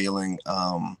good feeling.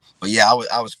 But yeah,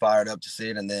 I was fired up to see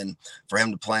it. And then for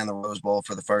him to play in the Rose Bowl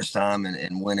for the first time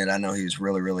and win it, I know he was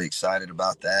really, really excited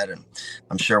about that. And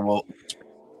I'm sure we'll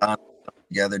spend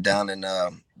together down in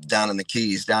the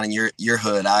Keys, down in your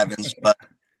hood, Ivins. But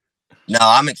no,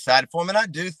 I'm excited for him. And I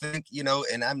do think,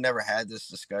 and I've never had this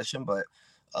discussion, but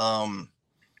I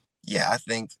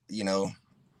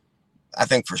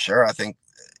think, for sure, I think,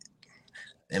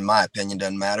 in my opinion,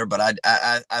 doesn't matter, but I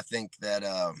think that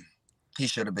he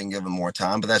should have been given more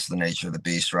time, but that's the nature of the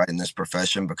beast, right, in this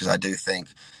profession, because I do think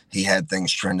he had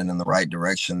things trending in the right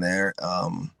direction there.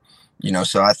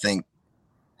 So I think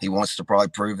he wants to probably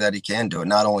prove that he can do it,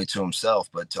 not only to himself,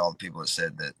 but to all the people that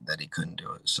said that he couldn't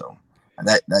do it. So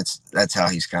that's how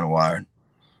he's kind of wired.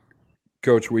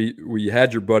 Coach, we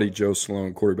had your buddy Joe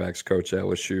Sloan, quarterbacks coach at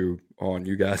LSU, on.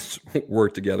 You guys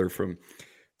worked together from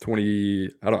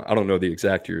 20. I don't know the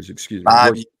exact years. Excuse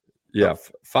me.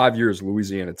 5 years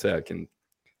Louisiana Tech, and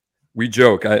we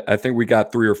joke. I think we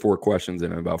got 3 or 4 questions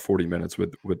in about 40 minutes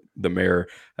with the mayor,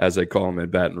 as they call him in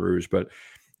Baton Rouge. But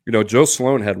Joe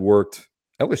Sloan had worked.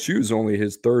 LSU is only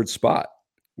his 3rd spot,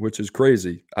 which is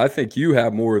crazy. I think you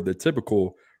have more of the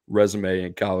typical resume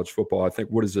in college football. I think,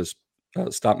 what is this?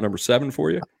 Stop number 7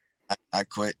 for you? I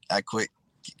quit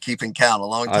keeping count a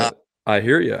long time. I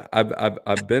hear you.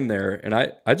 I've been there, and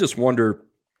I just wonder,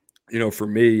 for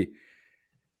me,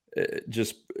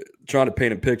 just trying to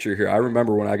paint a picture here. I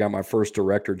remember when I got my first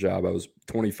director job, I was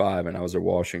 25 and I was at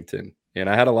Washington, and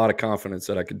I had a lot of confidence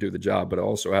that I could do the job, but I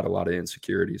also had a lot of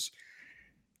insecurities.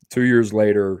 2 years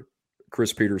later,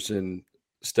 Chris Peterson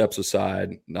steps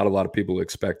aside. Not a lot of people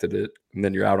expected it, and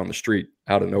then you're out on the street,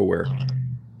 out of nowhere.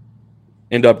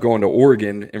 End up going to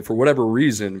Oregon, and for whatever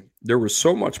reason, there was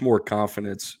so much more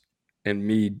confidence in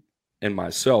me and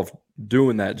myself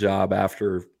doing that job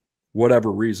after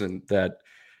whatever reason that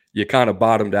you kind of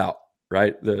bottomed out,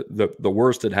 right? The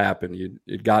worst had happened.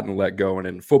 You'd gotten let go, and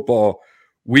in football,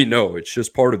 we know it's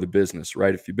just part of the business,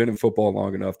 right? If you've been in football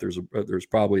long enough, there's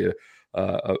probably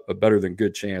a better than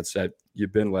good chance that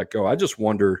you've been let go. I just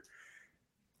wonder,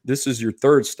 this is your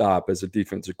 3rd stop as a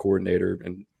defensive coordinator,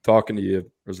 and talking to you,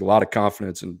 there's a lot of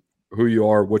confidence in who you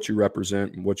are, what you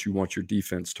represent, and what you want your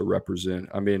defense to represent.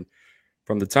 I mean,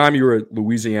 from the time you were at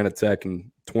Louisiana Tech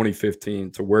in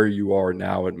 2015 to where you are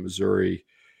now at Missouri,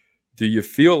 do you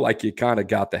feel like you kind of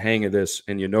got the hang of this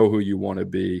and you know who you want to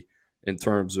be in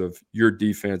terms of your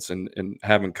defense and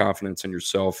having confidence in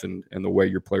yourself and the way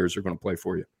your players are going to play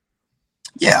for you?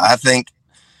 Yeah, I think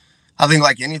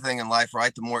like anything in life,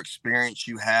 right, the more experience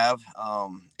you have,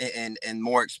 and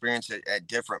more experience at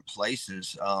different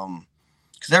places,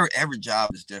 because every job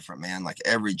is different, man. Like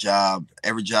every job,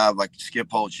 like Skip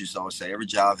Holtz used to always say, every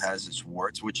job has its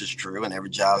warts, which is true, and every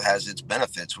job has its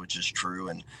benefits, which is true.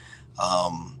 And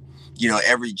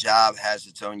every job has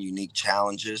its own unique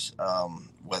challenges,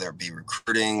 whether it be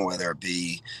recruiting, whether it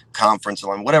be conference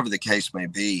line, whatever the case may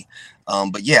be.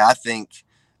 But yeah, I think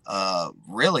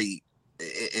really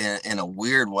in a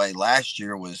weird way, last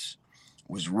year was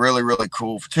really, really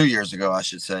cool. 2 years ago, I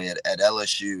should say, at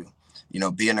LSU,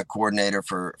 being a coordinator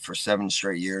for 7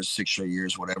 straight years, 6 straight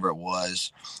years, whatever it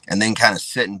was, and then kind of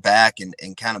sitting back and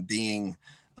kind of being,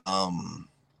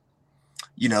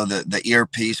 the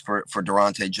earpiece for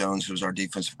Durante Jones, who was our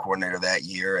defensive coordinator that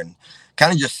year, and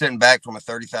kind of just sitting back from a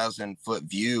 30,000-foot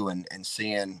view and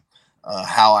seeing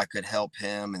how I could help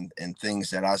him and things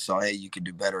that I saw, hey, you could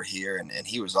do better here. And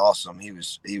he was awesome. He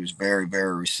was very,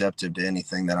 very receptive to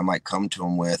anything that I might come to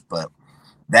him with. But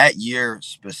that year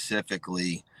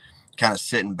specifically, kind of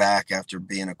sitting back after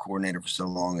being a coordinator for so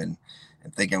long and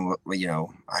thinking,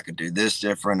 well, I could do this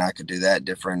different, I could do that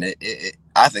different.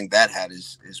 I think that had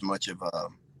as much of a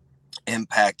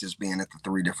impact as being at the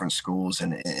 3 different schools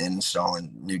and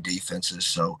installing new defenses.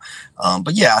 So,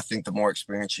 but yeah, I think the more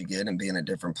experience you get and being at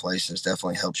different places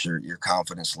definitely helps your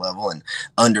confidence level and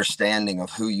understanding of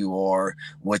who you are,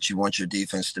 what you want your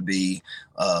defense to be,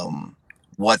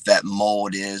 what that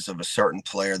mold is of a certain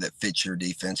player that fits your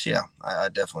defense. Yeah, I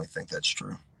definitely think that's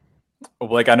true. Well,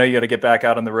 Blake, I know you got to get back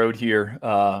out on the road here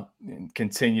and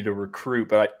continue to recruit,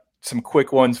 but some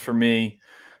quick ones for me.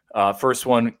 First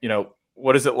one,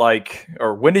 what is it like,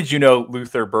 or when did you know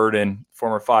Luther Burden,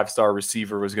 former 5-star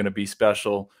receiver, was going to be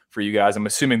special for you guys? I'm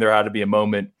assuming there had to be a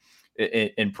moment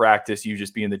in practice, you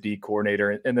just being the D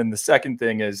coordinator. And then the second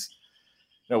thing is,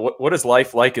 what is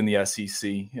life like in the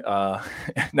SEC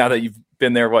now that you've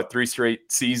been there, 3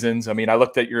 straight seasons? I mean, I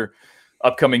looked at your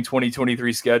upcoming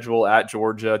 2023 schedule at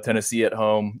Georgia, Tennessee at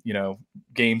home,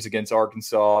 games against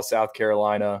Arkansas, South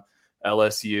Carolina,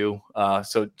 LSU.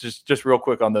 So just real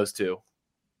quick on those two.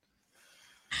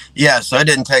 Yeah, so it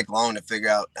didn't take long to figure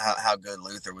out how good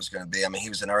Luther was going to be. I mean, he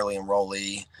was an early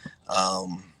enrollee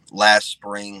last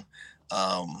spring,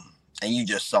 and you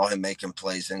just saw him making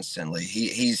plays instantly.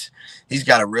 He's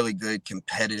got a really good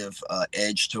competitive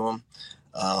edge to him.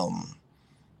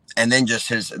 And then just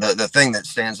the thing that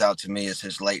stands out to me is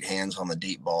his late hands on the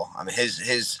deep ball. I mean,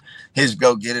 his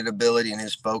go get it ability and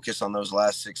his focus on those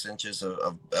last 6 inches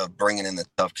of bringing in the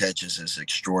tough catches is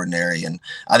extraordinary. And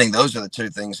I think those are the 2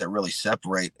 things that really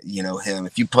separate, him.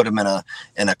 If you put him in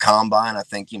a combine, I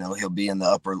think, he'll be in the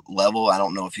upper level. I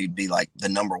don't know if he'd be like the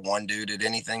number 1 dude at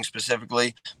anything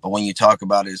specifically, but when you talk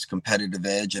about his competitive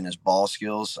edge and his ball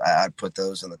skills, I'd put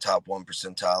those in the top 1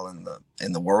 percentile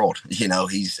in the world.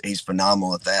 He's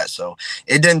phenomenal at that. So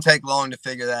it didn't take long to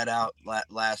figure that out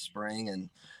last spring. And,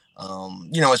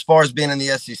 as far as being in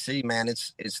the SEC, man,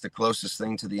 it's the closest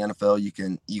thing to the NFL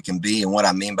you can be. And what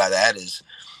I mean by that is,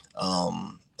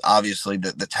 obviously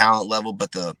the talent level,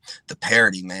 but the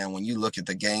parity, man. When you look at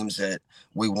the games that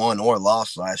we won or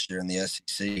lost last year in the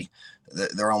SEC,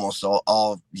 they're almost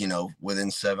all within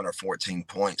 7 or 14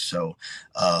 points. So,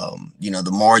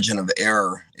 the margin of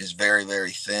error is very,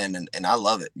 very thin. And I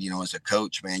love it. As a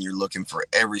coach, man, you're looking for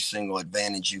every single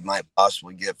advantage you might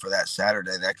possibly get for that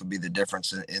Saturday. That could be the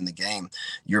difference in the game.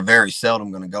 You're very seldom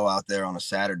going to go out there on a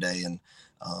Saturday and,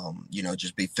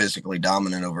 just be physically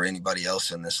dominant over anybody else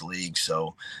in this league.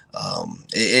 So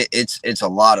it's a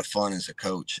lot of fun as a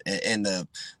coach. And the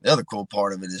other cool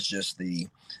part of it is just the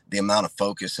amount of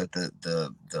focus that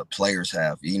the players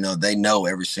have. They know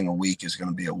every single week is going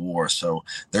to be a war. So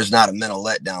there's not a mental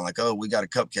letdown like, oh, we got a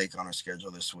cupcake on our schedule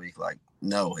this week. Like,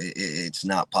 no, it's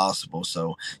not possible.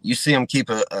 So you see them keep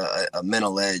a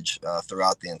mental edge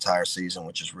throughout the entire season,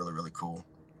 which is really, really cool.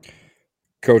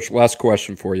 Coach, last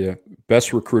question for you.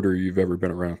 Best recruiter you've ever been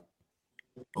around?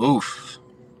 Oof.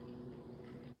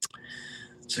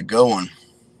 It's a good one.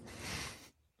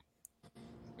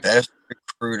 Best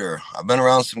recruiter. I've been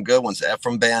around some good ones.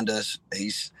 Ephraim Bandas.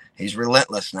 He's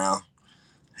relentless now.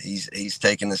 He's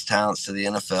taken his talents to the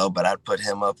NFL, but I'd put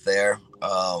him up there.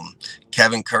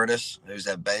 Kevin Curtis, who's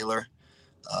at Baylor.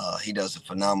 He does a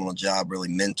phenomenal job really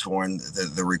mentoring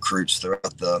the recruits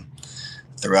throughout the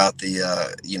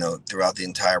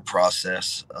entire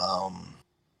process.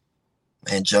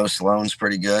 And Joe Sloan's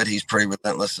pretty good. He's pretty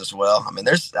relentless as well. I mean,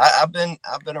 I've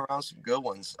been around some good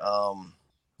ones. And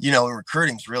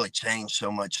recruiting's really changed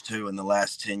so much too in the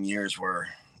last 10 years where,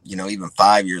 even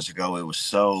 5 years ago, it was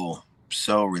so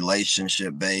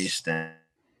relationship based, and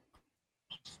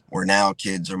where now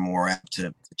kids are more apt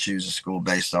to choose a school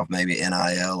based off maybe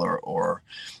NIL or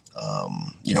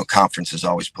conferences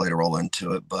always played a role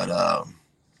into it. But,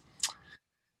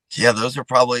 yeah, those are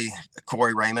probably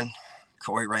Corey Raymond.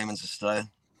 Corey Raymond's a stud.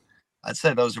 I'd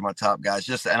say those are my top guys.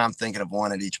 And I'm thinking of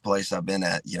one at each place I've been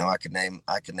at. I could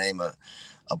name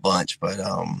a bunch, but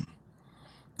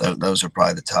those are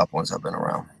probably the top ones I've been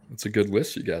around. That's a good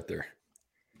list you got there.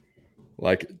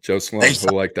 Like Joe Sloan,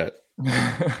 who like that.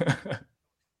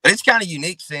 But it's kind of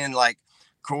unique seeing like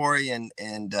Corey and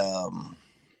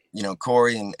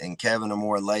Corey and Kevin are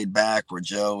more laid back, where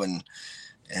Joe and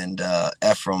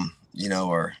Ephraim,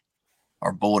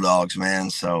 are bulldogs,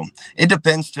 man. So it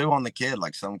depends too on the kid.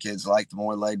 Like some kids like the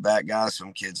more laid back guys,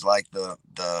 some kids like the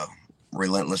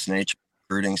relentless nature of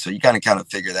recruiting. So you kind of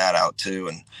figure that out too.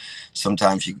 And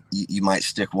sometimes you might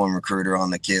stick one recruiter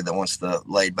on the kid that wants the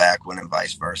laid back one and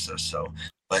vice versa. So,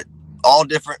 but all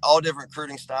different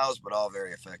recruiting styles, but all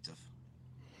very effective.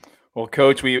 Well,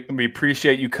 Coach, we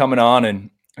appreciate you coming on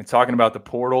and talking about the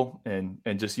portal and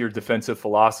just your defensive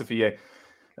philosophy.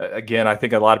 Again, I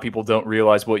think a lot of people don't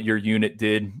realize what your unit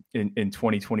did in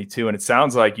 2022. And it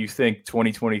sounds like you think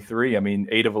 2023,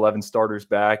 8 of 11 starters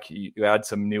back, you add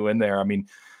some new in there.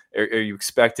 Are you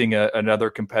expecting another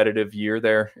competitive year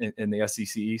there in the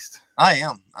SEC East? I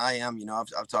am.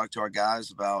 I've talked to our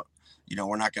guys about,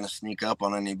 we're not going to sneak up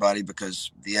on anybody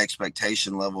because the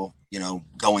expectation level,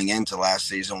 going into last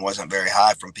season wasn't very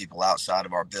high from people outside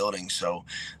of our building. So,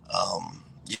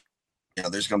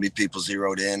 there's going to be people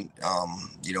zeroed in,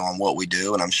 on what we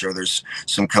do. And I'm sure there's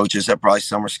some coaches that probably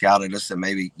summer scouted us that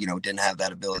maybe, didn't have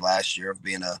that ability last year of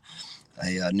being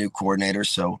a new coordinator.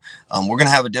 So we're going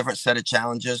to have a different set of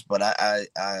challenges, but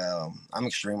I'm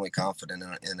extremely confident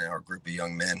in our group of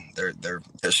young men.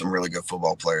 There's some really good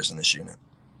football players in this unit.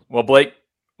 Well, Blake,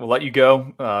 we'll let you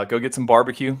go. Go get some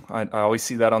barbecue. I always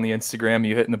see that on the Instagram.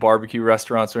 You hitting the barbecue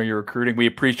restaurants when you're recruiting. We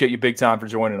appreciate you big time for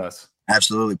joining us.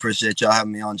 Absolutely. Appreciate y'all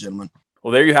having me on, gentlemen.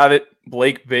 Well, there you have it.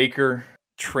 Blake Baker,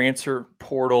 transfer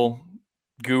portal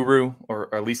guru,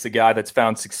 or at least the guy that's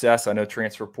found success. I know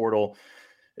transfer portal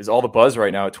is all the buzz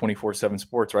right now at 24/7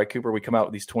 Sports, right, Cooper? We come out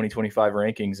with these 2025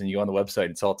 rankings, and you go on the website,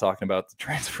 it's all talking about the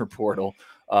transfer portal.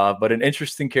 But an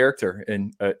interesting character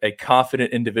and a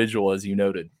confident individual, as you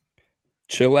noted.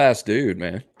 Chill ass dude,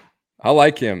 man. I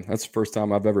like him. That's the first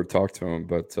time I've ever talked to him.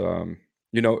 But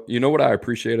you know what I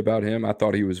appreciate about him? I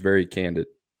thought he was very candid,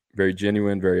 very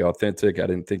genuine, very authentic. I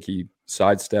didn't think he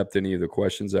sidestepped any of the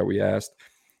questions that we asked,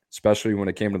 especially when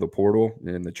it came to the portal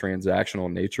and the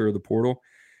transactional nature of the portal.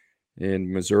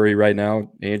 In Missouri right now,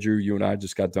 Andrew, you and I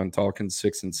just got done talking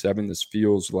 6 and 7. This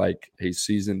feels like a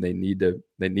season they need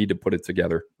to put it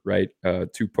together, right? 2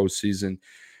 postseason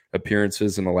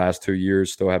appearances in the last 2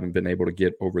 years. Still haven't been able to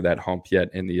get over that hump yet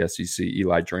in the SEC.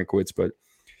 Eli Drinkwitz, but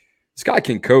this guy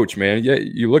can coach, man. Yeah,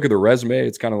 you look at the resume;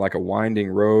 it's kind of like a winding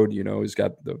road. He's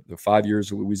got the 5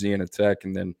 years of Louisiana Tech,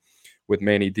 and then with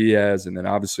Manny Diaz, and then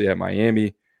obviously at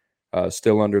Miami.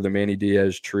 Still under the Manny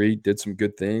Diaz tree, did some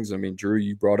good things. Drew,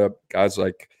 you brought up guys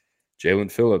like Jalen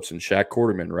Phillips and Shaq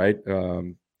Quarterman, right?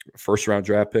 First-round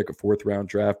draft pick, a fourth-round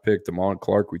draft pick, Damon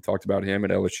Clark. We talked about him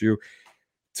at LSU.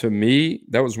 To me,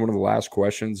 that was one of the last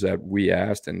questions that we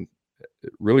asked, and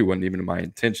it really wasn't even my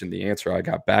intention, the answer I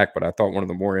got back, but I thought one of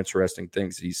the more interesting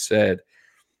things he said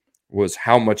was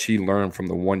how much he learned from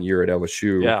the 1 year at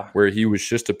LSU, where he was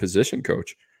just a position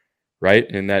coach. Right.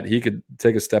 And that he could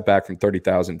take a step back from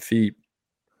 30,000 feet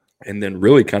and then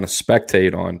really kind of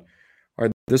spectate on, all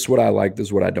right, this is what I like, this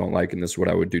is what I don't like, and this is what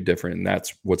I would do different. And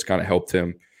that's what's kind of helped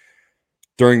him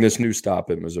during this new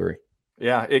stop at Missouri.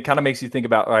 Yeah. It kind of makes you think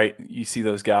about, right, you see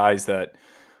those guys that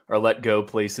are let go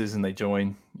places and they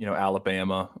join,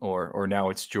 Alabama or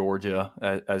now it's Georgia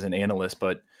as an analyst,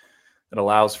 but it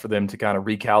allows for them to kind of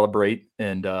recalibrate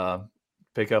and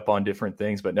pick up on different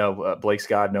things. But no, Blake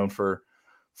Scott known for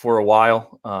a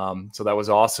while. So that was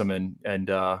awesome. And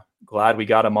glad we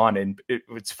got him on. And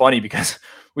it's funny because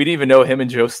we didn't even know him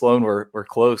and Joe Sloan were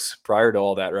close prior to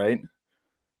all that, right?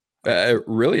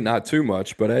 Really not too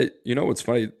much, but what's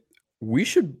funny, we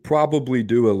should probably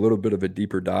do a little bit of a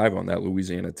deeper dive on that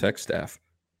Louisiana Tech staff.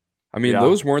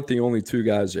 Those weren't the only 2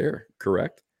 guys there,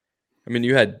 correct?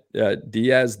 You had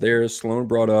Diaz there. Sloan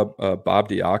brought up Bob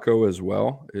Diaco as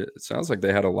well. It sounds like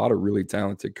they had a lot of really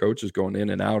talented coaches going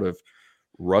in and out of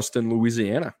Ruston,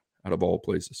 Louisiana, out of all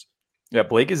places. Yeah,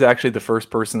 Blake is actually the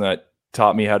first person that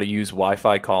taught me how to use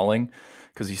Wi-Fi calling,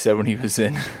 because he said when he was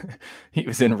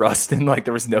in Ruston, like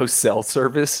there was no cell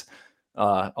service.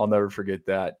 I'll never forget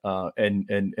that.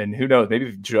 And who knows, maybe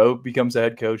if Joe becomes a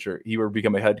head coach or he would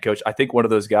become a head coach, I think one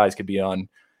of those guys could be on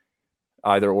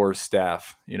either or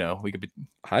staff. We could be.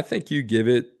 I think you give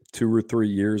it 2 or 3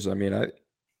 years.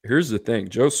 Here's the thing,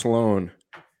 Joe Sloan,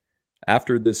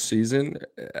 after this season,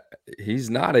 he's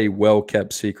not a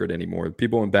well-kept secret anymore.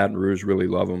 People in Baton Rouge really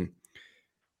love him.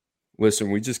 Listen,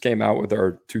 we just came out with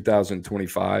our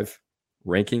 2025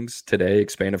 rankings today,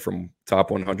 expanded from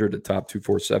top 100 to top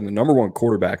 247. The number 1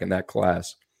 quarterback in that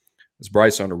class is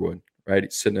Bryce Underwood, right?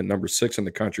 He's sitting at number 6 in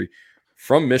the country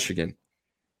from Michigan.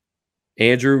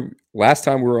 Andrew, last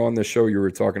time we were on the show, you were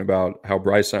talking about how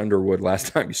Bryce Underwood,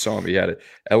 last time you saw him, he had an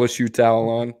LSU towel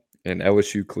on and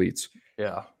LSU cleats.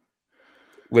 Yeah.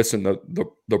 Listen,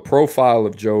 the profile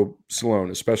of Joe Sloan,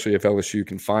 especially if LSU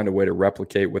can find a way to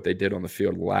replicate what they did on the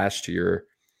field last year,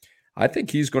 I think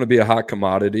he's going to be a hot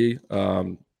commodity,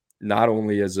 not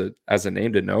only as a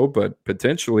name to know, but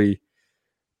potentially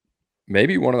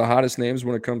maybe one of the hottest names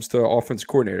when it comes to offense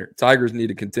coordinator. Tigers need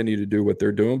to continue to do what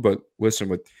they're doing, but listen,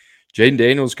 with Jaden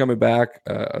Daniels coming back,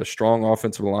 a strong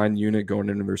offensive line unit going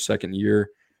into their second year,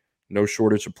 no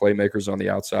shortage of playmakers on the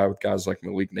outside with guys like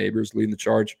Malik Neighbors leading the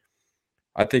charge.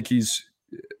 I think it's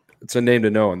a name to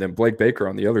know. And then Blake Baker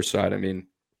on the other side, I mean,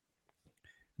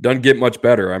 doesn't get much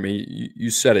better. I mean, you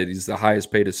said it. He's the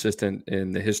highest paid assistant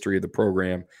in the history of the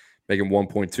program, making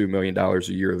 $1.2 million a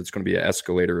year. That's going to be an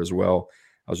escalator as well.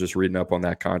 I was just reading up on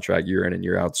that contract year in and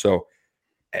year out. So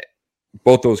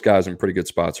both those guys are in pretty good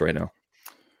spots right now.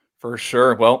 For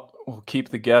sure. Well, we'll keep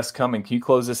the guests coming. Can you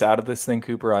close us out of this thing,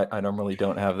 Cooper? I normally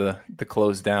don't have the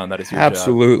close down. That is your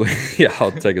Absolutely. job. Yeah,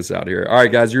 I'll take us out here. All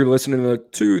right, guys, you're listening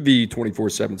to the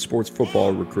 24/7 Sports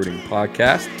Football Recruiting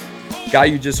Podcast. Guy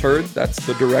you just heard, that's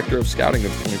the director of scouting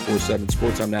of 24/7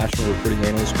 Sports. I'm National Recruiting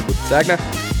Analyst Cooper Patagna.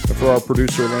 And for our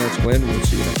producer, Lance Glenn, we'll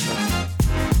see you next time.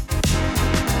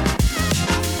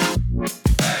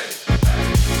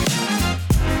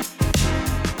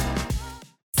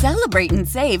 Celebrate and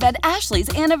save at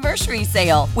Ashley's Anniversary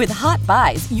Sale. With Hot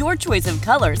Buys, your choice of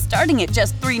colors starting at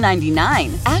just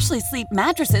 $3.99. Ashley Sleep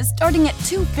mattresses starting at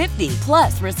 $2.50.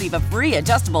 Plus, receive a free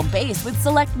adjustable base with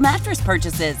select mattress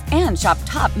purchases. And shop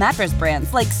top mattress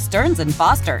brands like Stearns &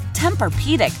 Foster,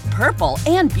 Tempur-Pedic, Purple,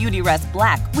 and Beautyrest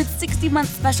Black with 60-month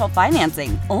special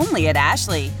financing. Only at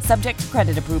Ashley. Subject to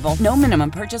credit approval. No minimum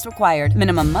purchase required.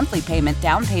 Minimum monthly payment,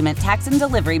 down payment, tax, and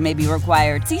delivery may be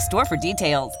required. See store for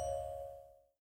details.